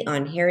Industry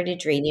on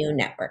Heritage Radio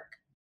Network.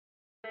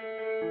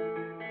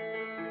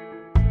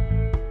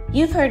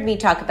 You've heard me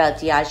talk about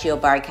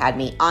Diageo Bar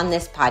Academy on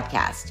this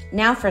podcast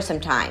now for some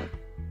time.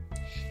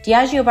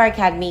 Diageo Bar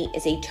Academy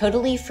is a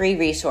totally free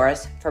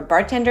resource for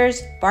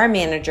bartenders, bar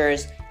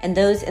managers, and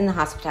those in the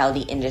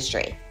hospitality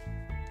industry.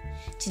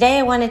 Today,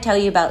 I want to tell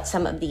you about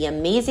some of the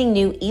amazing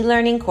new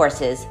e-learning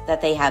courses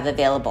that they have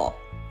available,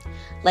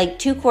 like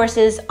 2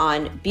 courses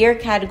on beer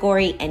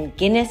category and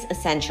Guinness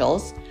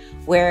essentials,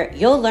 where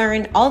you'll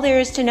learn all there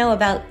is to know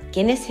about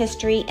Guinness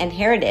history and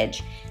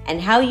heritage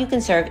and how you can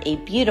serve a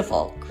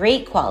beautiful,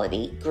 great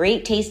quality,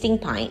 great tasting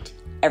pint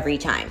every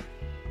time.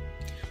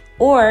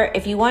 Or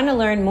if you want to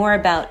learn more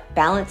about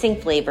balancing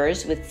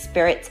flavors with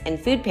spirits and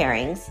food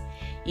pairings,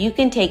 you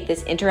can take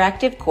this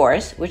interactive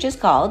course, which is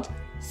called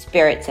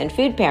Spirits and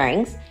Food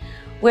Pairings,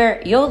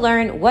 where you'll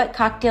learn what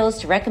cocktails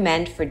to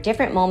recommend for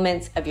different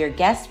moments of your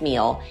guest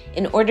meal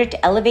in order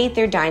to elevate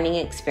their dining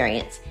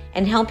experience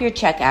and help your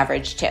check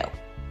average too.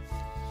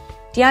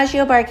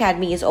 Diageo Bar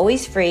Academy is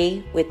always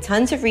free with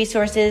tons of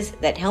resources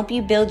that help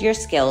you build your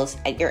skills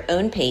at your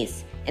own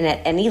pace and at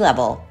any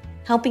level,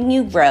 helping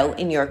you grow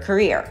in your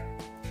career.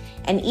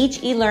 And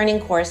each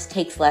e-learning course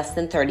takes less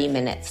than 30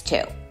 minutes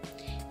too.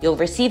 You'll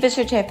receive a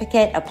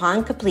certificate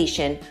upon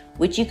completion,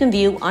 which you can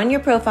view on your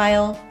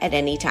profile at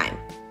any time.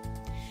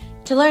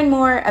 To learn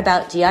more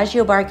about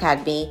Diageo Bar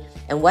Academy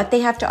and what they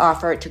have to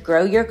offer to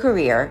grow your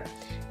career,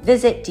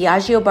 visit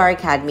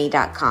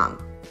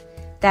DiageoBarAcademy.com.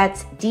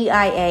 That's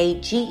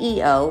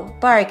DIAGEO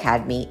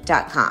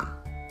baracademy.com.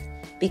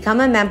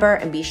 Become a member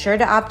and be sure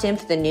to opt in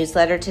for the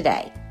newsletter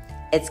today.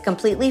 It's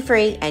completely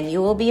free and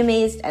you will be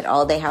amazed at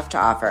all they have to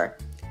offer.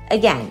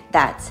 Again,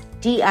 that's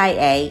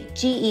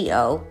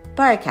DIAGEO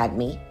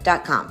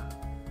baracademy.com.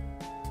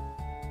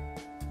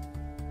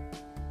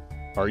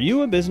 Are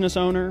you a business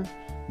owner?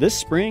 This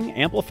spring,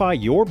 amplify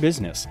your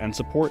business and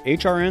support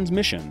HRN's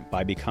mission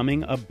by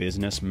becoming a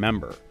business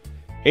member.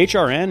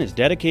 HRN is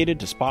dedicated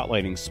to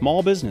spotlighting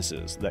small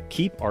businesses that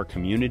keep our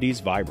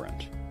communities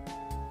vibrant.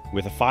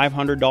 With a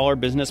 $500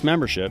 business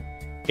membership,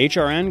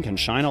 HRN can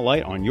shine a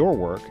light on your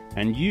work,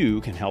 and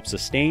you can help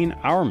sustain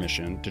our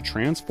mission to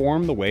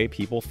transform the way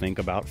people think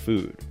about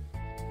food.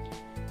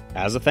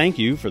 As a thank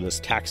you for this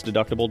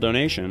tax-deductible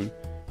donation,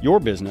 your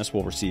business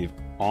will receive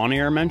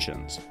on-air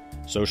mentions,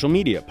 social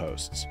media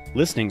posts,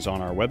 listings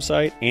on our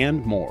website,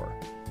 and more.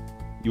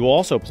 You will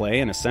also play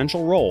an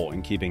essential role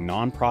in keeping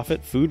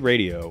nonprofit food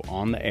radio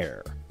on the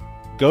air.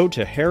 Go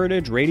to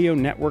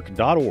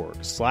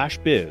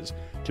heritageradionetwork.org/biz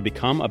to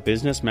become a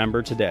business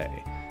member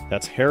today.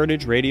 That's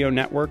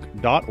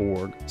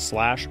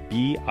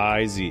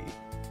heritageradionetwork.org/biz.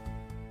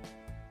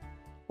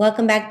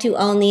 Welcome back to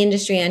All in the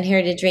Industry on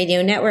Heritage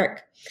Radio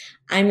Network.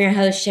 I'm your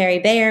host, Sherry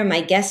Bayer. My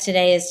guest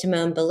today is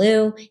Timon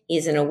Balloo.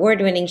 He's an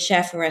award-winning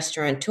chef and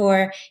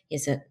restaurateur. He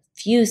has a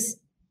few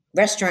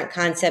restaurant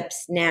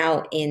concepts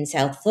now in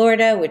South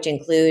Florida, which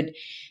include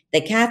the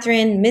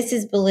Catherine,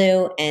 Mrs.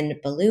 Balloo, and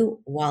Balloo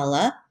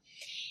Walla.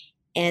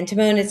 And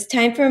Timon, it's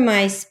time for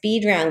my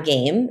speed round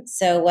game.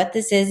 So what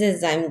this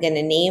is I'm going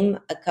to name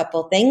a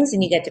couple things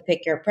and you get to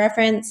pick your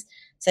preference,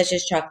 such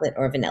as chocolate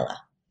or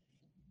vanilla.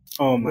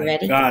 Oh my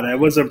God, I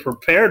wasn't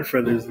prepared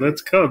for this.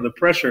 Let's go. The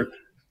pressure.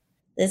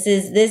 This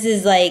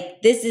is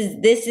like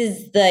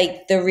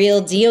the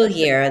real deal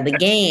here, the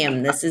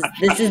game. This is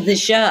the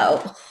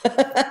show.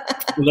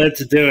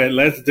 Let's do it.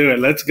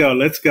 Let's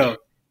go.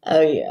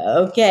 Oh yeah.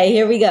 Okay,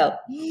 here we go.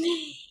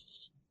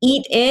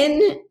 Eat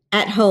in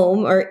at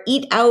home or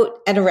eat out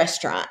at a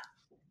restaurant?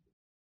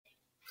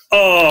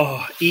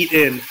 Oh, eat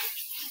in.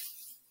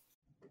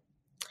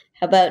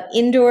 How about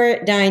indoor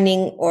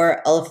dining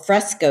or al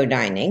fresco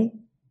dining?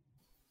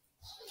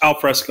 Al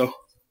fresco.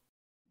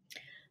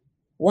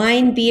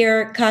 Wine,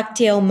 beer,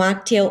 cocktail,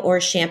 mocktail,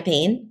 or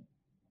champagne?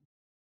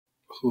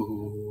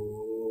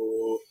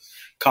 Ooh,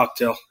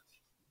 cocktail.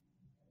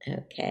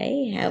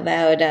 Okay. How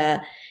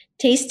about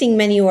tasting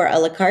menu or a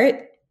la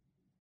carte?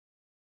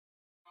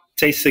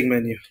 Tasting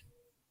menu.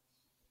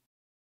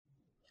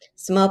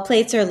 Small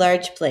plates or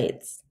large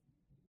plates?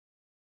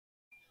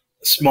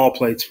 Small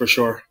plates for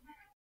sure.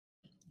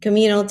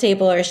 Communal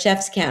table or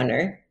chef's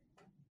counter?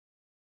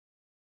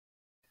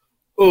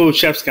 Oh,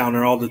 chef's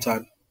counter all the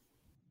time.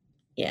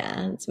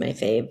 Yeah, that's my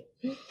fave.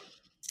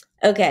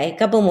 Okay, a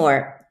couple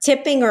more.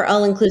 Tipping or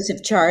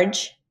all-inclusive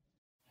charge?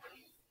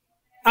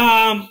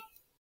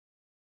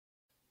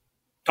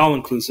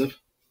 All-inclusive.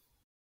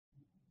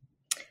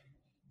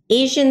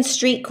 Asian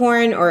street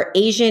corn or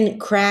Asian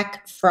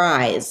crack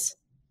fries?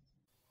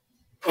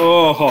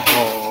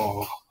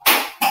 Oh.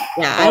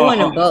 Yeah, I want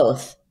them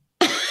both.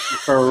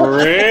 For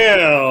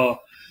real.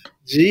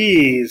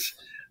 Jeez.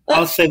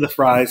 I'll say the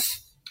fries.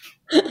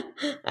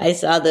 I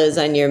saw those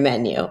on your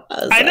menu.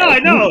 I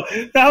know.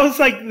 That was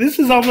like, this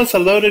is almost a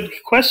loaded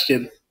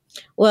question.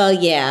 Well,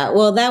 yeah.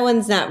 Well, that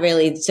one's not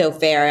really so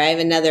fair. I have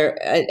another.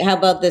 How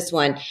about this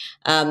one?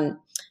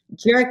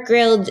 jerk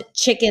grilled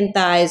chicken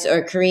thighs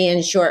or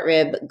Korean short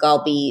rib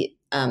galbi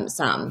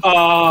sam.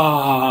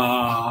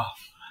 Ah,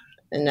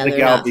 the Another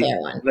not galbi, fair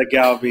one. the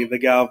galbi, the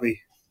galbi.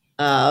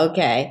 Oh,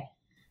 okay.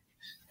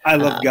 I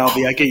love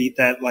galbi. I could eat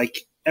that like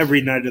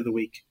every night of the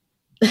week.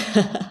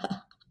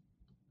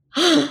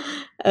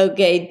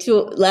 Okay,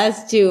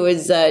 last two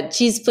is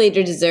cheese plate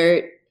or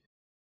dessert.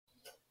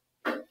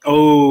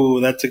 Oh,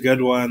 that's a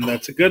good one.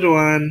 That's a good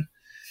one.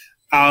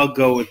 I'll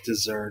go with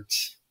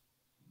desserts.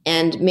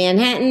 And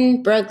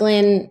Manhattan,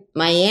 Brooklyn,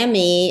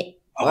 Miami,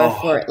 or Oh,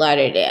 Fort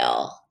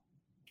Lauderdale.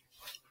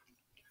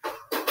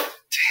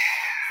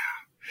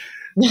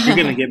 you're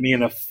gonna get me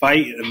in a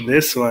fight in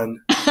this one.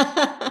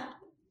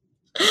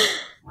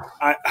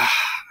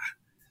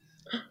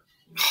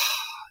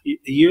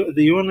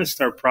 You want to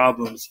start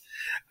problems?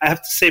 I have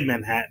to say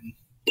Manhattan.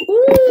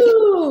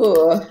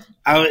 Ooh.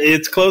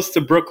 It's close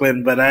to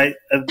Brooklyn, but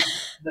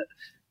the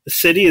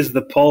city is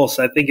the pulse.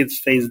 I think it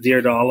stays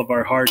dear to all of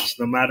our hearts,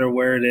 no matter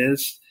where it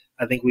is.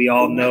 I think we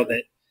all know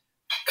that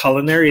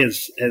culinary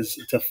has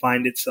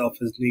defined itself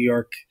as New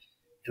York,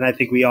 and I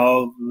think we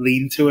all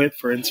lean to it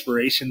for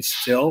inspiration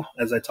still.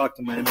 As I talk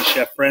to my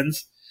chef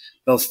friends,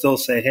 they'll still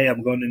say, hey,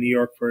 I'm going to New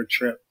York for a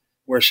trip.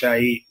 Where should I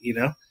eat?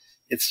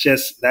 It's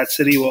just that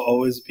city will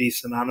always be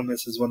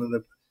synonymous as one of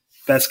the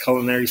best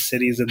culinary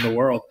cities in the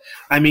world.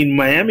 I mean,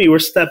 Miami, we're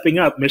stepping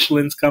up.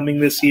 Michelin's coming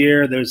this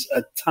year. There's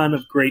a ton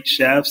of great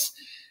chefs,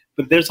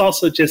 but there's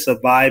also just a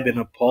vibe and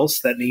a pulse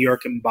that New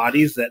York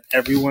embodies that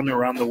everyone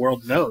around the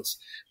world knows.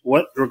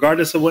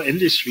 Regardless of what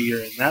industry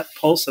you're in, that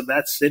pulse of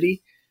that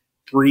city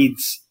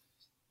breeds,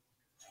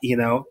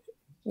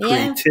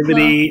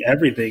 creativity,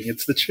 everything.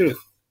 It's the truth.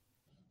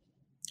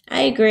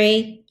 I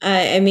agree.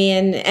 I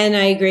mean, and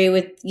I agree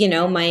with,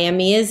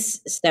 Miami is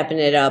stepping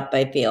it up.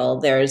 I feel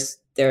there's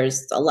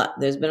there's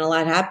been a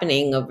lot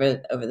happening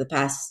over the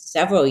past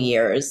several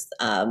years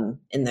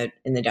in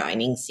the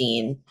dining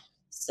scene.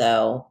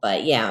 So,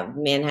 but yeah,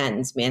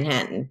 Manhattan's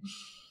Manhattan.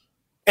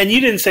 And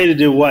you didn't say to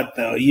do what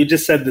though. You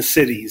just said the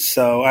cities.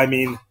 So I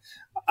mean,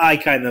 I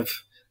kind of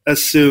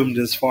assumed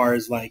as far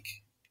as like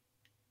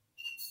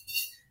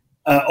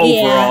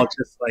overall,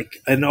 just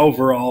like an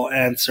overall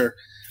answer.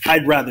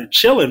 I'd rather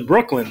chill in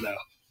Brooklyn though.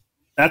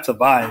 That's a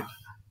vibe.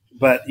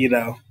 But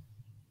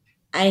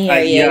I hear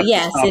you. you have to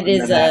Yes, stop it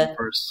in is Manhattan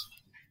first.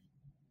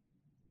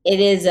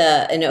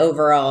 an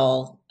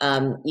overall.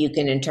 You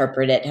can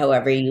interpret it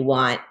however you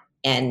want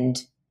and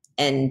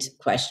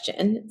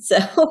question. So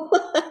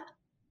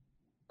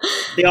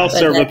They all but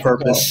serve a that's cool.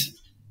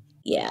 purpose.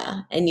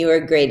 Yeah, and you were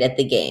great at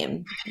the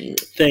game.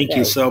 Thank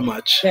you so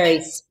much.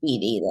 Very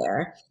speedy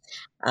there.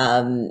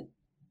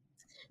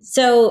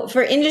 So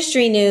for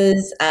industry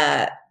news,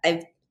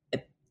 I've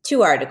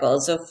two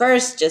articles. So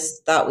first,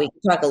 just thought we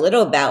could talk a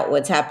little about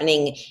what's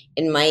happening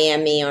in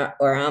Miami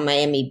or on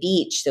Miami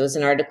Beach. There was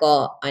an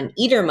article on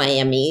Eater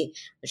Miami,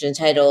 which is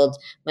entitled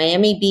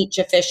 "Miami Beach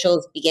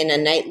Officials Begin a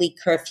Nightly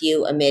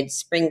Curfew Amid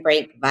Spring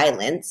Break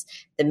Violence."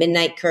 The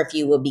midnight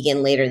curfew will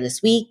begin later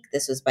this week.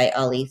 This was by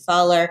Ali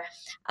Fowler.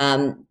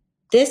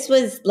 This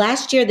was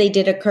last year. They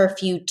did a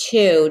curfew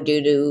too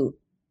due to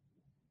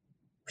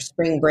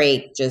spring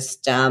break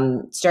just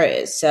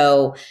started.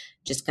 So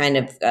just kind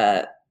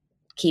of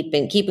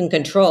keeping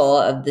control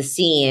of the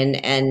scene,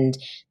 and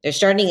they're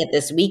starting it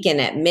this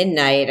weekend at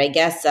midnight. I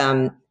guess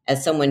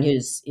as someone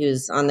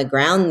who's on the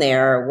ground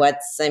there,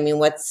 what's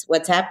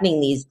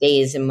happening these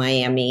days in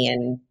Miami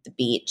and the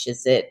beach?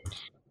 Is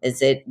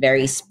it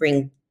very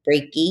spring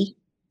breaky?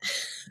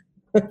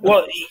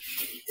 Well,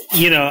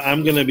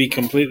 I'm going to be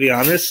completely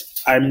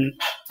honest. I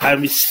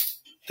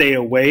stay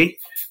away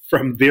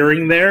from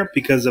veering there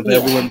because of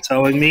everyone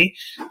telling me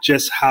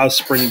just how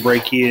spring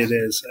breaky it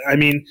is. I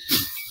mean,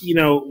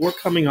 we're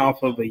coming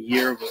off of a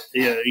year of,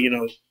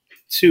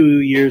 2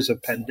 years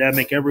of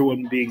pandemic,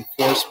 everyone being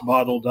forced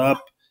bottled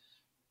up.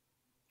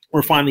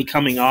 We're finally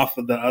coming off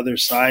of the other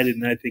side,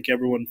 and I think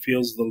everyone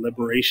feels the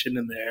liberation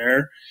in the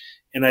air.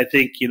 And I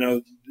think,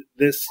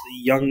 this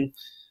young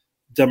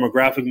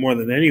demographic more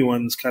than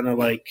anyone is kind of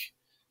like,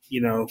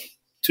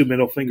 two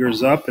middle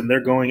fingers up, and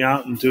they're going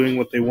out and doing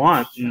what they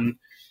want. And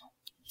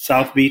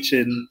South Beach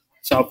in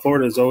South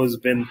Florida has always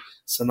been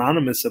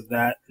synonymous of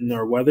that. And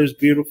our weather's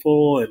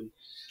beautiful, and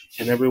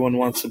everyone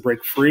wants to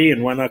break free.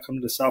 And why not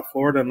come to South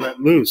Florida and let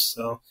loose?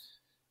 So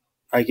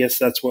I guess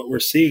that's what we're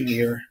seeing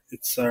here.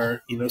 It's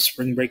our,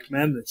 spring break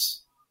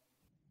madness.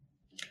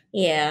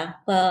 Yeah.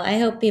 Well, I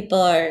hope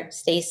people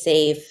stay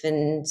safe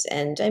and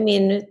I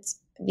mean,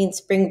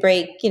 spring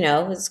break,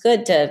 it's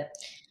good to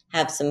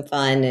have some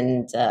fun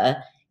and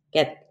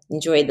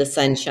enjoy the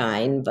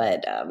sunshine.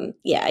 But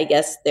yeah, I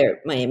guess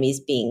Miami's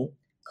being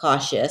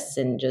cautious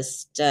and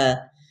just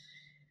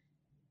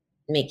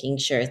making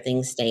sure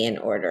things stay in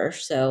order.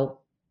 So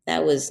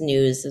that was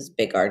news. It was a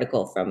big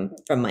article from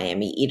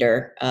Miami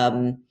Eater.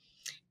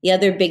 The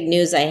other big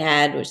news I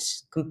had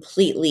was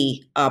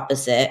completely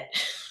opposite.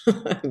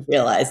 I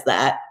realized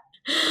that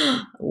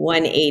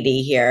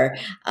 180 here.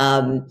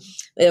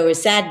 There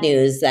was sad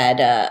news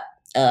that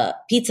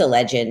pizza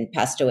legend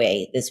passed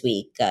away this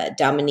week.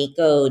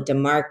 Domenico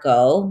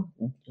DeMarco,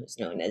 who's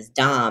known as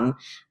Dom,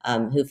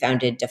 who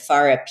founded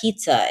DeFara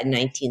Pizza in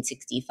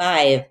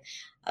 1965,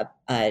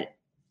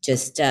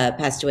 just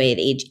passed away at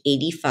age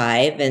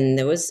 85. And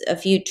there was a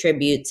few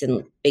tributes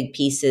and big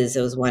pieces.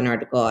 There was one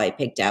article I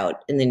picked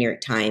out in the New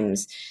York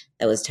Times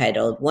that was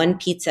titled "One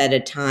Pizza at a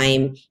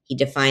Time." He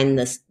defined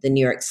the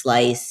New York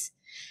slice.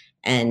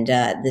 And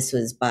this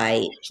was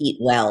by Pete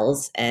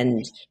Wells,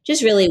 and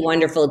just really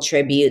wonderful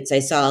tributes. I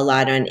saw a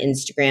lot on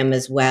Instagram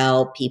as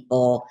well.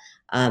 People,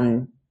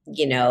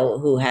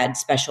 who had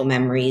special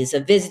memories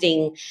of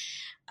visiting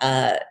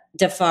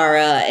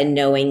DeFara and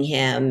knowing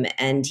him.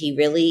 And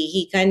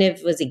he kind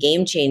of was a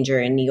game changer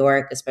in New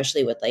York,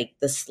 especially with like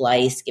the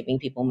slice, giving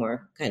people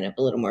more kind of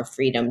a little more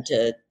freedom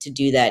to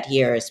do that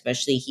here.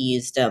 Especially he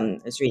used, I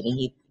was reading,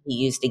 he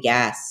used a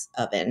gas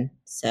oven.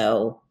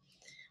 So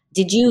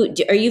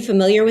are you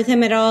familiar with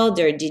him at all,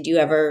 or did you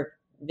ever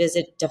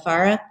visit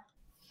DeFara?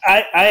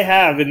 I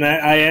have, and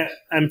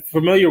I'm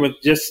familiar with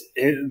just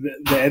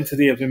the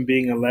entity of him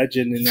being a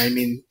legend. And I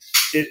mean,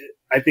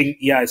 I think,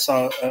 I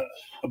saw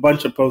a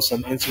bunch of posts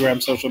on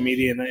Instagram, social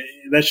media, and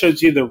that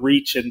shows you the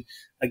reach and,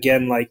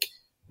 again, like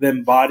the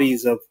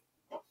bodies of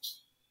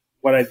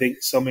what I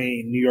think so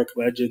many New York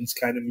legends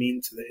kind of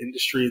mean to the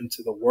industry and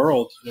to the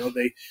world. You know,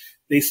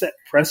 they set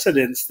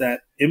precedents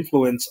that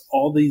influence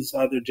all these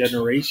other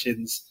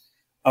generations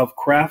of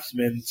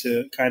craftsmen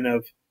to kind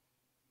of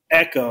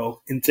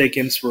echo and take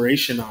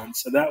inspiration on.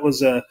 So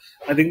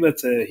I think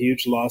that's a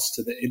huge loss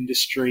to the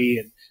industry.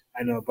 And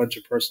I know a bunch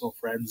of personal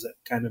friends that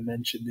kind of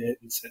mentioned it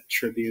and sent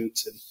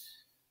tributes, and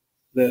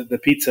the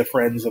pizza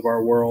friends of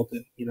our world,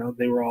 and,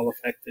 they were all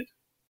affected.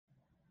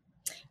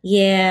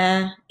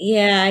 Yeah.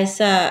 I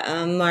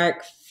saw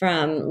Mark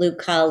from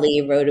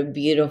Lucali wrote a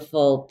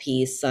beautiful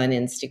piece on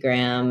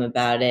Instagram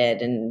about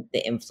it and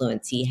the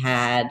influence he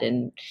had,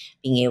 and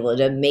being able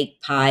to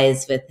make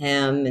pies with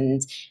him,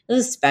 and it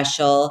was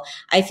special.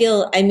 I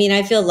feel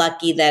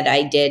lucky that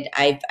I did.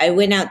 I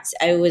went out.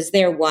 I was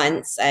there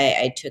once.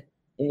 I took.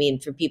 I mean,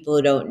 for people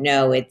who don't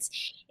know, it's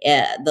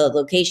the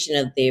location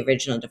of the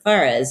original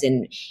DeFara is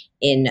in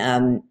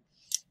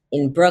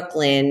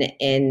Brooklyn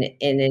in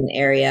an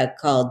area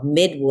called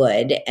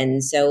Midwood.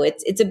 And so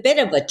it's a bit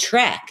of a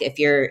trek if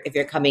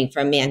you're coming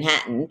from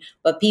Manhattan,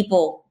 but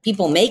people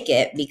make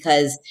it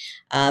because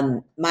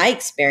my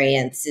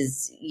experience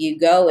is you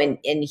go and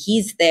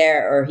he's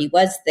there, or he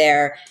was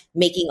there,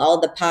 making all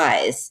the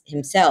pies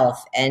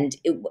himself. And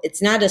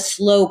it's not a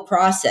slow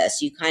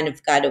process. You kind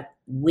of got to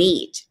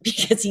wait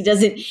because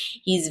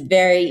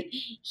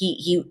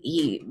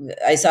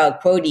I saw a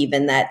quote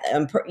even that,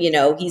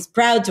 he's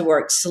proud to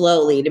work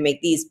slowly to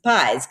make these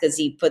pies because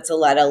he puts a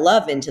lot of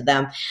love into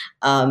them.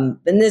 And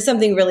there's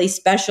something really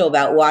special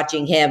about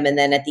watching him. And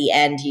then at the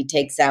end, he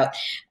takes out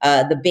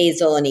the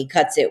basil and he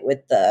cuts it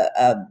with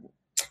the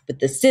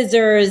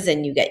scissors,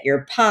 and you get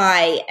your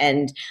pie.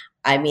 And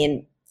I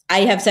mean,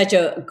 I have such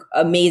an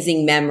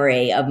amazing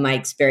memory of my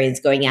experience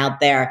going out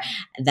there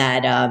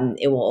that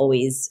it will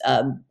always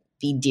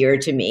be dear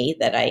to me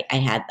that I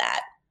had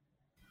that.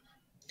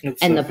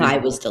 And the pie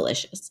was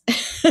delicious.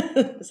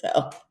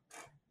 So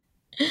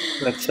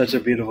that's such a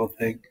beautiful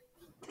thing.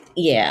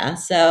 Yeah.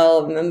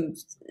 So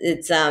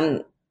it's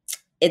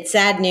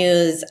sad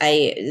news.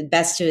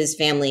 Best to his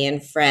family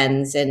and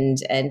friends, and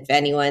if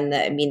anyone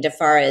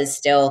DeFara is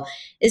still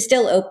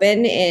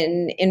open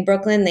in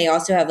Brooklyn. They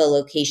also have a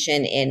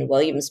location in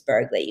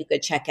Williamsburg that you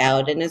could check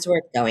out, and it's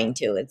worth going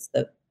to. It's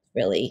a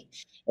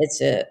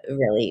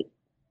really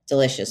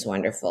delicious,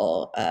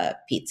 wonderful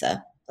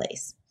pizza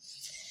place,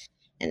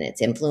 and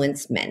it's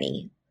influenced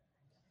many.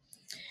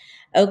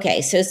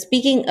 Okay, so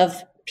speaking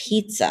of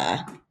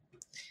pizza,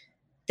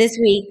 this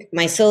week,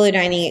 my solo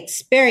dining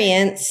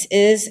experience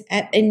is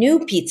at a new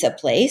pizza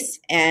place,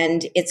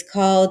 and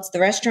the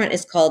restaurant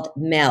is called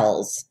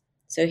Mel's.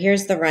 So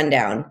here's the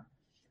rundown.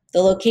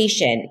 The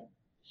location,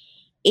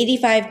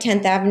 85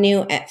 10th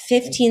Avenue at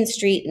 15th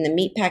Street in the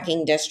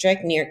Meatpacking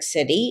District, New York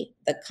City.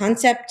 The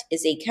concept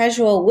is a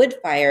casual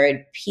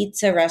wood-fired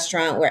pizza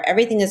restaurant where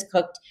everything is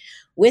cooked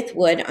with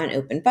wood on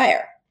open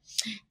fire.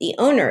 The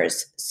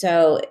owners,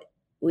 so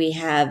we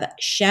have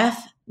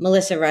Chef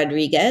Melissa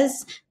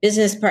Rodriguez,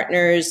 business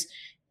partners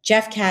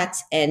Jeff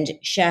Katz and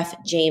Chef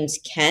James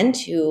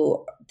Kent,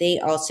 who they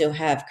also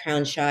have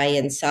Crown Shy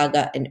and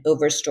Saga and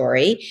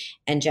Overstory.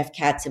 And Jeff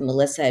Katz and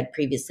Melissa had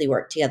previously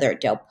worked together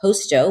at Del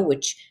Posto,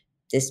 which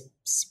this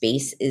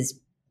space is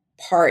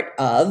part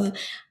of.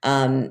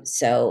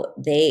 So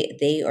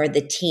they are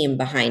the team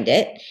behind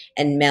it.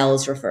 And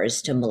Mel's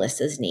refers to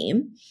Melissa's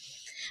name.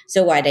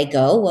 So why'd I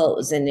go? Well, it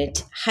was a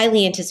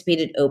highly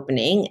anticipated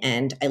opening,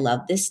 and I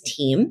love this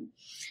team.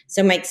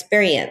 So my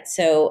experience.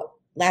 So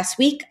last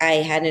week I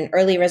had an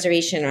early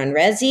reservation on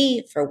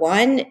Resi for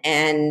one,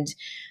 and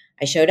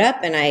I showed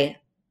up and I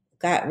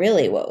got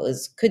really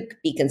could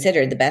be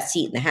considered the best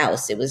seat in the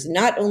house. It was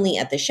not only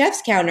at the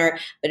chef's counter,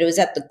 but it was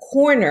at the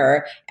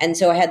corner. And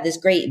so I had this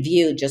great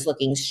view just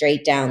looking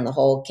straight down the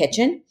whole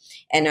kitchen.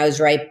 And I was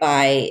right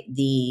by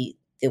the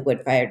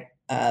wood-fired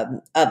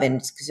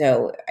ovens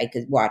so I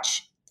could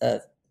watch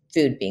the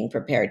food being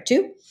prepared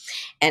too.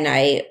 And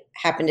I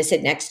happened to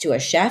sit next to a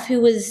chef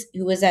who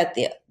was at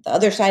the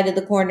other side of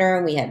the corner,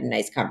 and we had a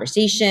nice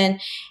conversation.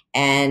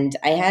 And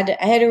I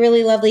had a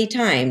really lovely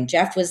time.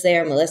 Jeff was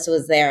there, Melissa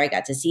was there. I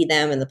got to see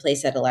them, and the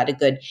place had a lot of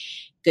good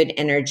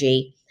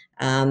energy.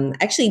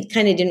 Actually,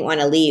 kind of didn't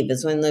want to leave.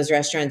 It's one of those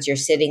restaurants you're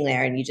sitting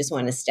there and you just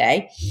want to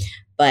stay,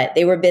 but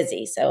they were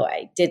busy, so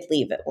I did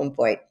leave at one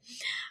point.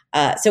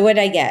 So what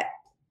did I get?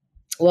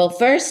 Well,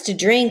 first, to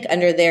drink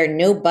under their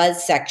no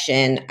buzz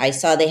section, I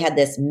saw they had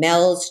this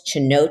Mel's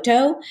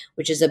Chinoto,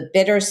 which is a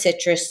bitter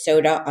citrus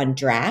soda on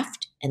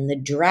draft. And the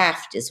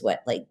draft is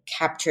what like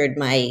captured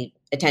my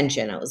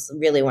attention. I was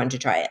really wanting to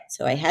try it.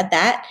 So I had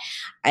that.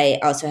 I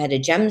also had a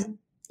gem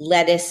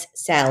lettuce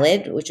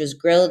salad, which was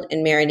grilled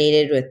and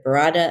marinated with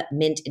burrata,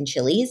 mint, and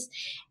chilies.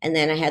 And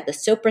then I had the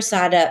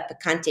sopressata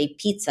picante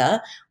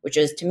pizza, which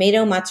was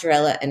tomato,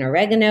 mozzarella, and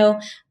oregano,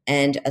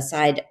 and a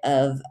side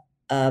of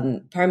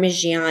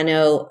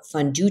Parmigiano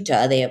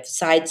fonduta. They have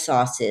side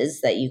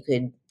sauces that you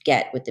could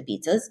get with the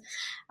pizzas.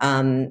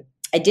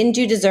 I didn't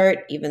do dessert,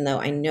 even though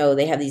I know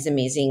they have these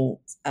amazing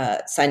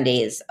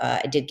sundaes.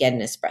 I did get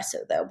an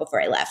espresso, though,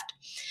 before I left.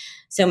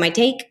 So my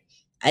take,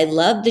 I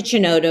loved the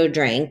Chinoto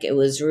drink. It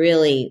was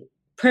really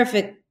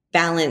perfect,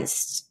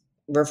 balanced,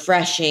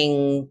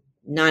 refreshing,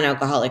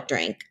 non-alcoholic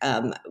drink.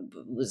 It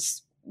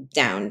was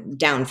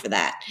down for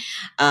that.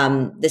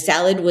 The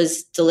salad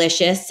was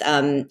delicious.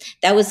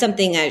 That was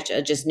something I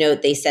just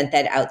note. They sent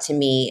that out to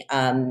me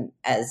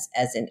as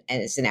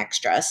an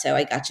extra, so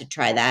I got to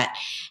try that,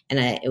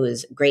 and it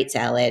was great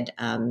salad.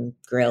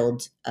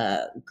 Grilled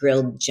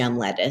gem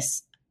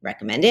lettuce.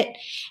 Recommend it.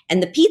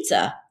 And the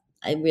pizza,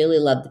 I really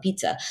love the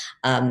pizza.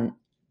 I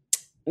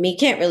mean, you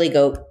can't really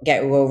go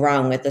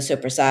wrong with the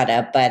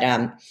sopressata, but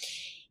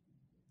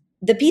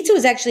the pizza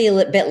was actually a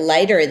little bit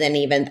lighter than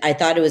even I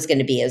thought it was going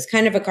to be. It was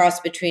kind of a cross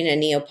between a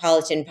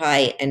Neapolitan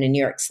pie and a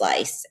New York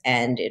slice.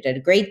 And it had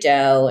a great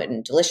dough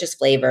and delicious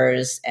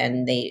flavors.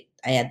 And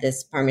I had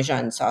this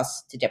Parmesan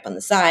sauce to dip on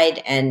the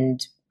side,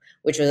 and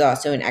which was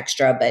also an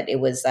extra, but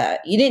it was,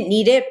 you didn't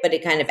need it, but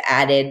it kind of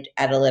added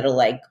a little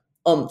like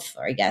oomph,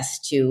 or I guess,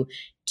 to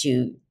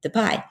the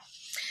pie.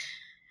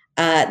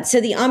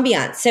 So the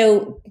ambiance.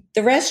 So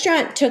the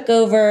restaurant took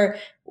over.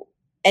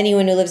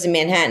 Anyone who lives in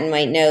Manhattan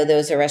might know there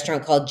was a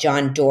restaurant called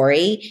John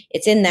Dory.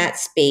 It's in that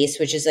space,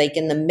 which is like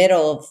in the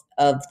middle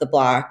of the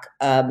block.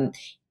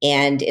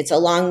 And it's a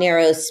long,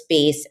 narrow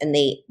space. And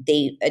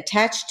they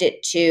attached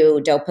it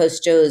to Del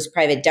Posto's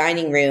private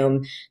dining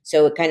room.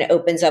 So it kind of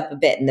opens up a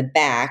bit in the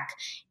back.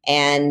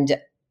 And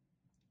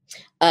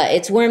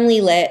it's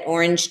warmly lit,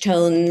 orange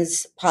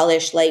tones,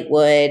 polished light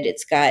wood.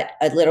 It's got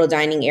a little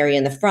dining area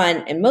in the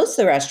front. And most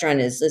of the restaurant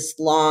is this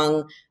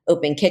long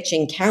open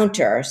kitchen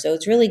counter. So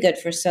it's really good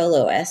for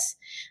soloists.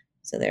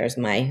 So there's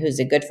who's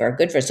it good for?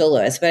 Good for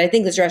soloists. But I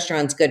think this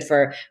restaurant's good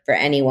for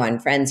anyone,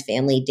 friends,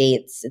 family,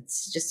 dates.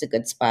 It's just a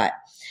good spot.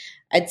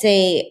 I'd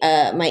say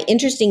my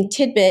interesting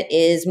tidbit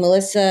is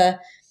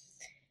Melissa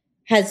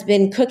has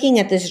been cooking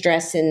at this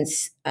address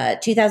since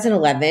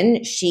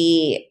 2011.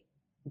 She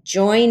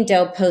joined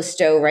Del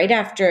Posto right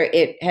after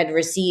it had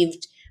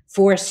received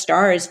 4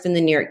 stars from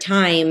the New York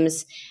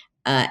Times.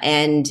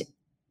 And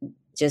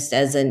just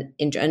as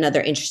another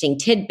interesting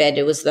tidbit,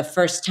 it was the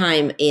first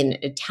time an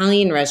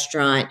Italian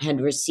restaurant had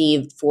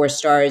received 4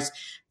 stars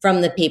from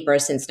the paper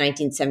since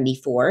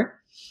 1974.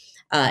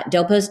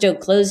 Del Posto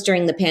closed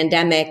during the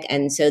pandemic,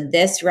 and so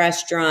this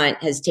restaurant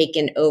has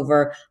taken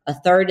over a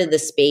third of the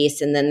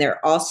space, and then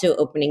they're also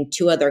opening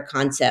 2 other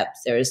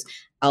concepts. There's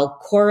Al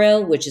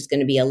Coro, which is going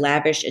to be a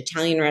lavish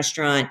Italian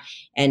restaurant,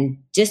 and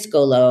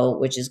Discolo,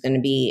 which is going to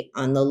be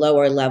on the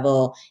lower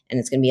level, and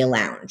it's going to be a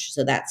lounge.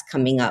 So that's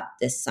coming up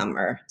this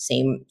summer.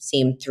 Same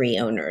 3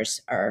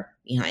 owners are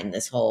behind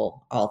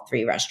all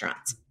 3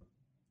 restaurants.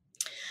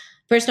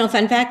 Personal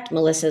fun fact,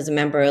 Melissa is a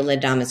member of La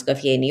Dame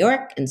Escoffier New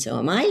York, and so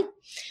am I.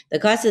 The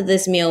cost of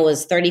this meal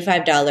was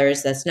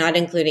 $35. That's not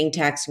including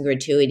tax and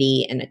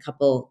gratuity and a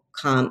couple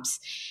comps.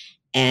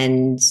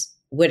 And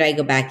would I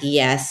go back?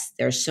 Yes.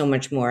 There's so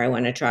much more I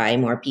want to try,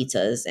 more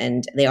pizzas.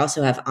 And they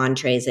also have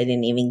entrees. I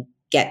didn't even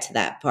get to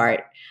that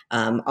part.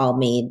 All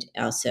made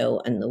also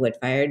on the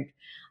wood-fired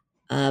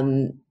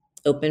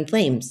open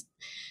flames.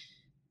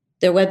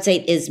 Their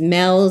website is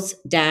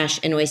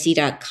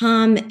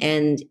mels-nyc.com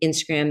and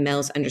Instagram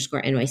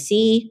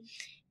mels_nyc.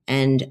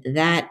 And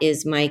that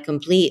is my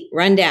complete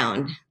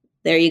rundown.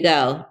 There you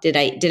go. Did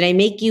I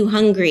make you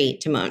hungry,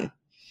 Timon?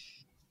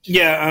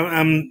 Yeah,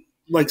 I'm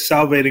like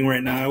salivating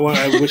right now.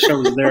 I wish I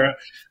was there.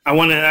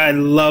 I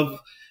love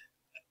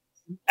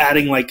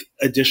adding like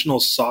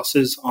additional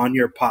sauces on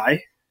your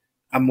pie.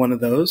 I'm one of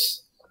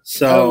those.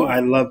 So I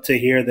love to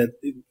hear that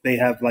they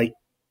have like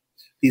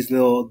these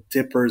little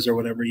dippers or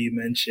whatever you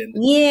mentioned.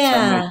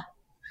 Yeah. So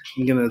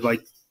I'm going to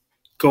like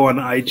go on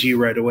IG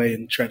right away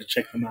and try to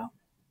check them out.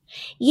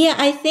 Yeah,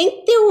 I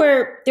think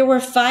there were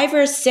 5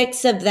 or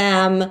 6 of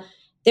them.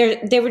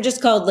 They were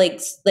just called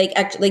like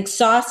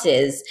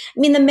sauces. I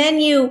mean,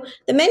 the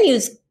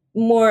menu's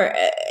more,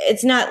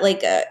 it's not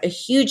like a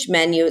huge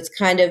menu. It's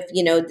kind of,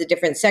 the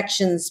different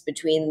sections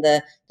between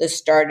the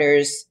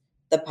starters,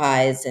 the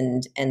pies,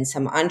 and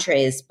some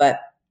entrees. But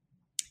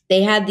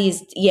they had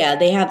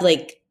they have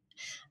like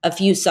a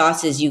few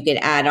sauces you could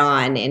add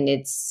on, and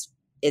it's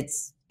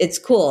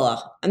cool.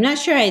 I'm not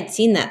sure I had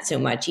seen that so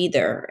much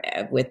either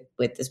with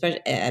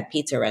especially at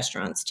pizza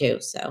restaurants too.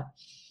 So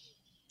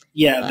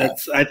Yeah,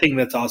 I think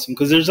that's awesome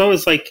because there's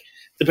always like,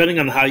 depending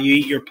on how you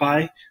eat your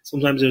pie,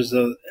 sometimes there's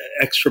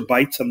extra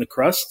bites on the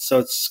crust, so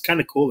it's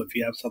kind of cool if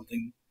you have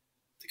something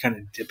to kind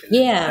of dip in.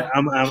 yeah,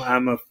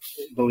 I'm a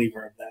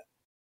believer of that.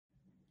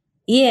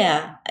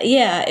 yeah,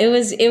 it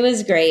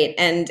was great,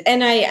 and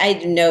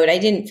I note I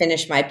didn't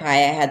finish my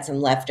pie. I had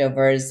some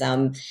leftovers,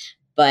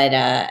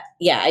 but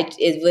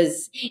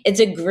it's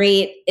a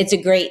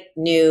great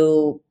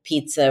new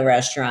pizza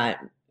restaurant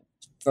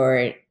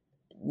for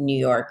New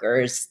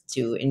Yorkers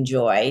to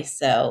enjoy.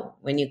 So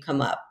when you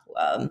come up,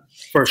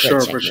 For it's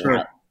worth sure, checking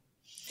out.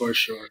 for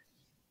sure.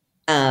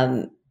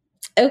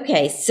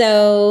 Okay,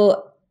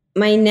 so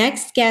my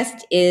next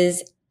guest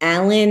is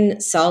Alan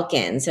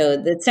Salkin.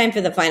 So it's time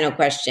for the final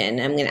question.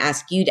 I'm going to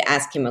ask you to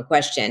ask him a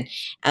question.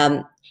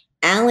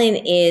 Alan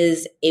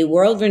is a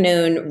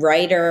world-renowned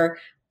writer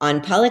on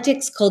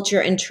politics,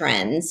 culture, and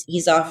trends.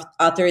 He's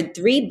authored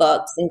 3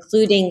 books,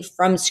 including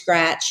From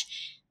Scratch,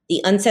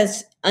 The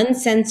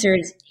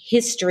Uncensored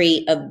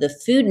History of the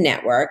Food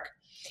Network.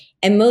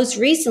 And most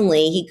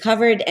recently, he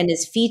covered and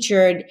is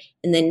featured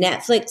in the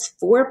Netflix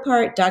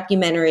 4-part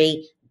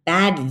documentary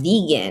Bad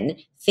Vegan,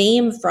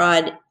 Fame,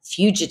 Fraud,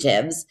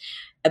 Fugitives,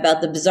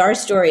 about the bizarre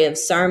story of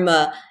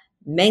Sarma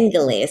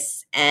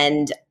Mengelis.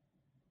 And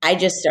I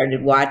just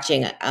started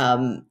watching.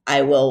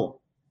 I will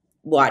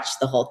watch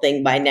the whole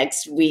thing by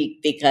next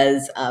week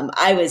because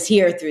I was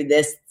here through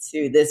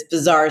this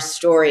bizarre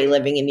story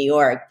living in New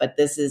York, but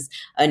this is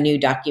a new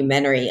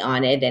documentary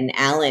on it, and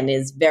Alan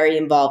is very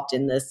involved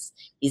in this.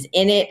 He's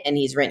in it and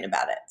he's written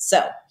about it.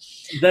 So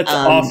that's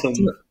awesome.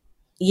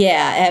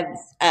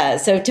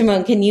 So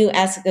Timon, can you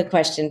ask a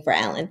question for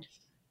Alan?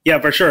 Yeah,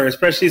 for sure.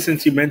 Especially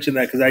since you mentioned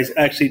that, because I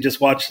actually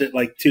just watched it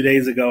like 2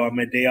 days ago on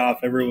my day off.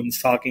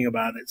 Everyone's talking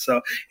about it.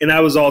 So, and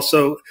I was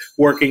also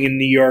working in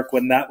New York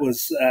when that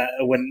was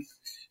when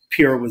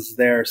Pure was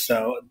there.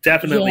 So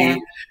definitely.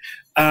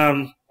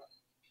 Yeah.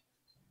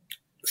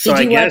 So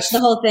Did you I watch the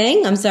whole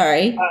thing? I'm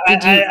sorry.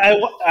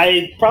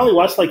 I probably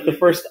watched like the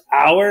first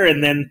hour,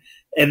 and then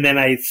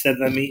I said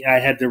I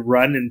had to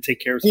run and take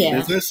care of some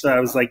business. So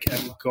I was like,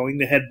 I'm going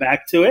to head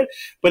back to it.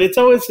 But it's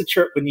always a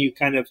trip when you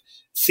kind of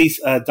see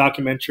a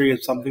documentary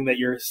of something that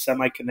you're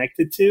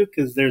semi-connected to,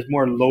 because there's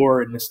more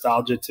lore and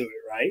nostalgia to it,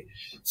 right?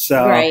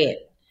 So right.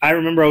 I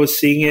remember I was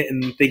seeing it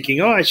and thinking,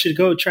 oh, I should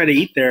go try to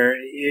eat there.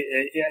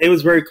 It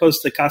was very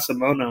close to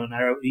Casamono, and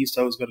I used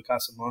to always go to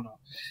Casamono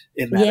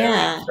in that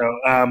area.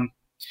 So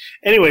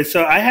anyway,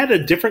 so I had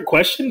a different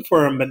question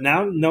for him, but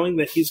now knowing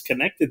that he's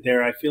connected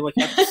there, I feel like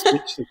I have to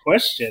switch the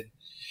question.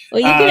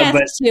 Well, you can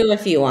ask 2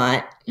 if you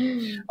want.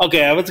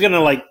 Okay, I was going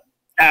to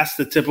ask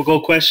the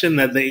typical question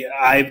that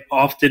I've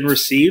often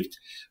received,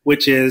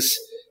 which is,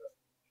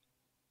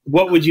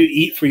 what would you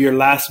eat for your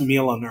last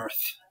meal on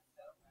Earth?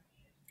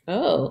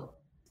 Oh.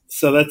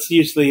 So that's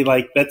usually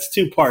that's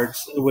 2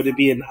 parts. Would it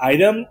be an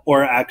item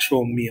or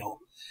actual meal?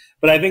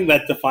 But I think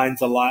that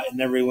defines a lot,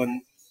 and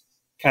everyone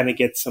kind of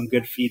gets some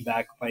good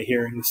feedback by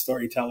hearing the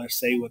storyteller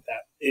say what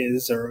that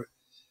is.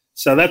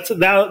 So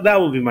that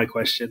will be my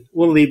question.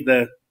 We'll leave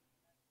the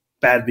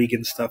bad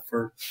vegan stuff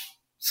for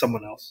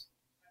someone else.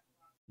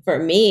 For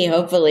me,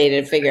 hopefully,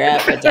 to figure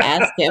out what to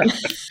ask him.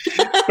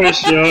 For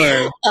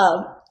sure.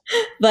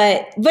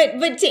 But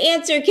to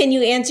answer, can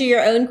you answer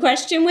your own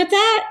question with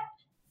that?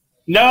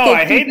 No,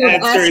 I hate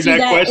answering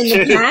that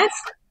question.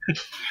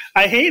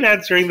 I hate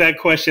answering that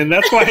question.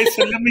 That's why I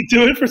said let me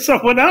do it for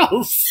someone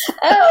else.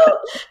 Oh,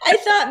 I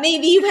thought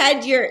maybe you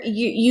had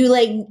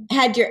you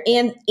had your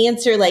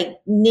answer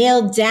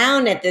nailed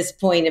down at this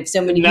point. If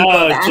so many people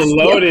have asked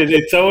loaded. You.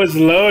 It's always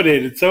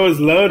loaded. It's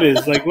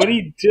like, what are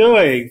you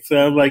doing? So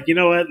I'm like, you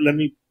know what? Let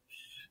me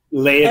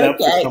lay it up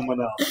for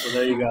someone else. So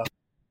there you go.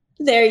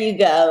 There you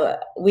go.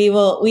 We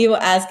will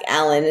ask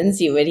Alan and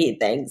see what he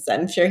thinks.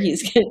 I'm sure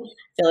he's gonna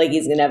feel like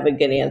he's gonna have a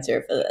good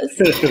answer for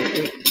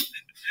this.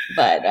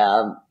 But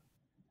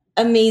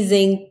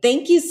amazing.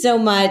 Thank you so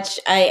much.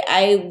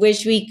 I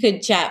wish we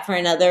could chat for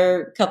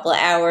another couple of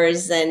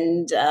hours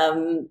and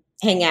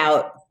hang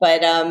out.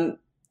 But I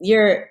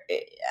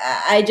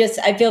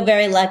feel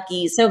very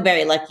lucky, so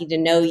very lucky to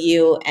know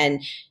you,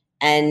 and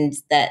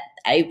that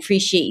I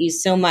appreciate you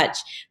so much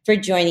for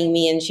joining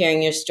me and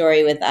sharing your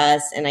story with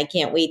us. And I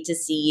can't wait to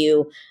see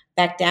you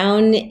back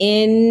down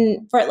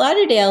in Fort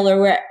Lauderdale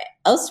or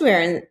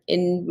elsewhere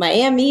in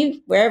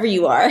Miami, wherever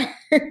you are.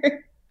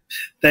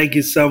 Thank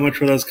you so much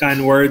for those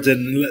kind words.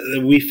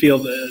 And we feel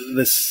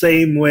the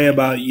same way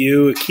about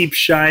you. Keep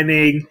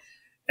shining.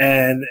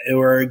 And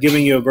we're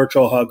giving you a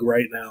virtual hug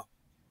right now.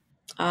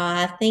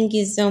 Thank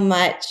you so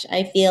much.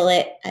 I feel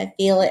it.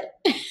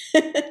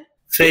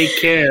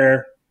 Take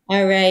care.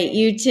 All right.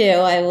 You too.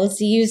 I will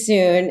see you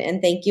soon. And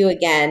thank you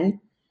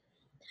again.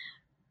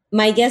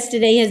 My guest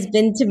today has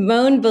been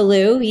Timon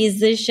Balloo. He's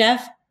the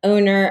chef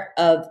owner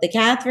of the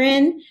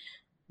Catherine,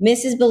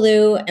 Mrs.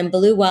 Balloo, and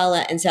Balloo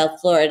Walla in South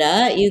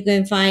Florida. You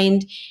can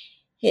find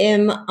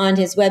him on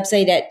his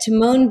website at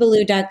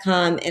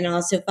timonballoo.com and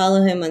also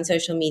follow him on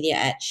social media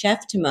at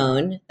Chef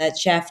Timon. That's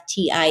Chef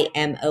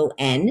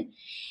Timon.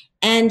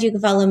 And you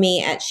can follow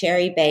me at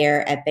Sherry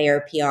Bayer at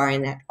Bayer PR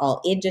and at All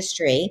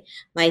Industry.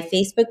 My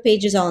Facebook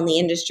page is All in the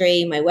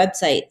Industry. My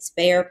website's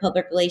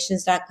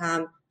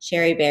BayerPublicRelations.com,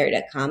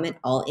 SherryBayer.com,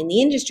 and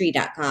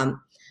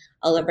AllInTheIndustry.com.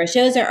 All of our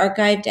shows are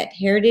archived at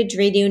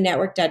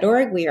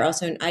heritageradionetwork.org. We are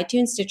also on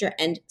iTunes, Stitcher,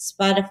 and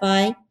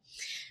Spotify.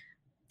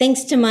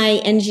 Thanks to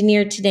my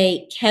engineer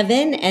today,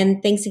 Kevin,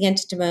 and thanks again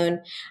to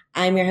Timon.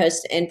 I'm your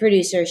host and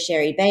producer,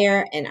 Sherry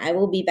Bayer, and I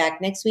will be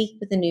back next week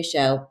with a new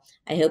show.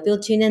 I hope you'll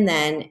tune in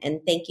then,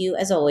 and thank you,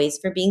 as always,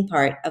 for being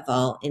part of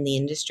All in the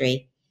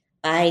Industry.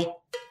 Bye.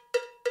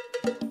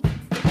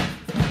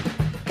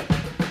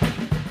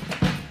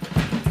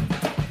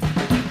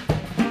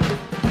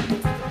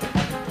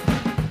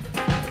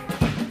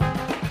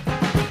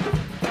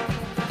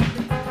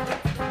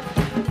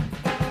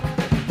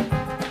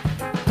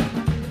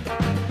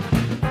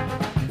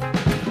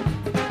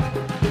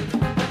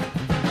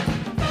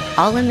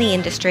 All in the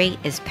Industry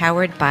is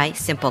powered by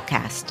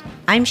Simplecast.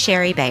 I'm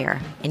Sherry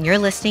Bayer, and you're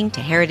listening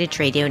to Heritage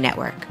Radio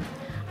Network,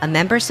 a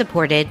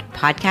member-supported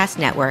podcast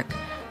network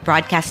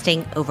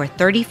broadcasting over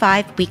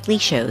 35 weekly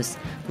shows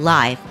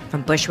live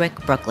from Bushwick,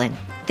 Brooklyn.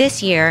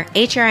 This year,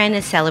 HRN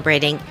is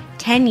celebrating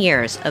 10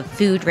 years of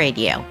food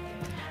radio.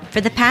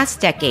 For the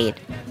past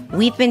decade,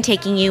 we've been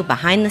taking you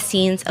behind the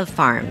scenes of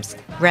farms,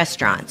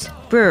 restaurants,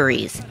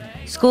 breweries,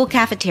 school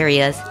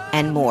cafeterias,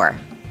 and more.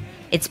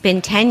 It's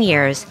been 10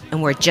 years,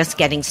 and we're just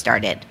getting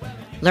started.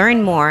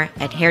 Learn more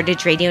at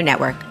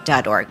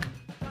heritageradionetwork.org.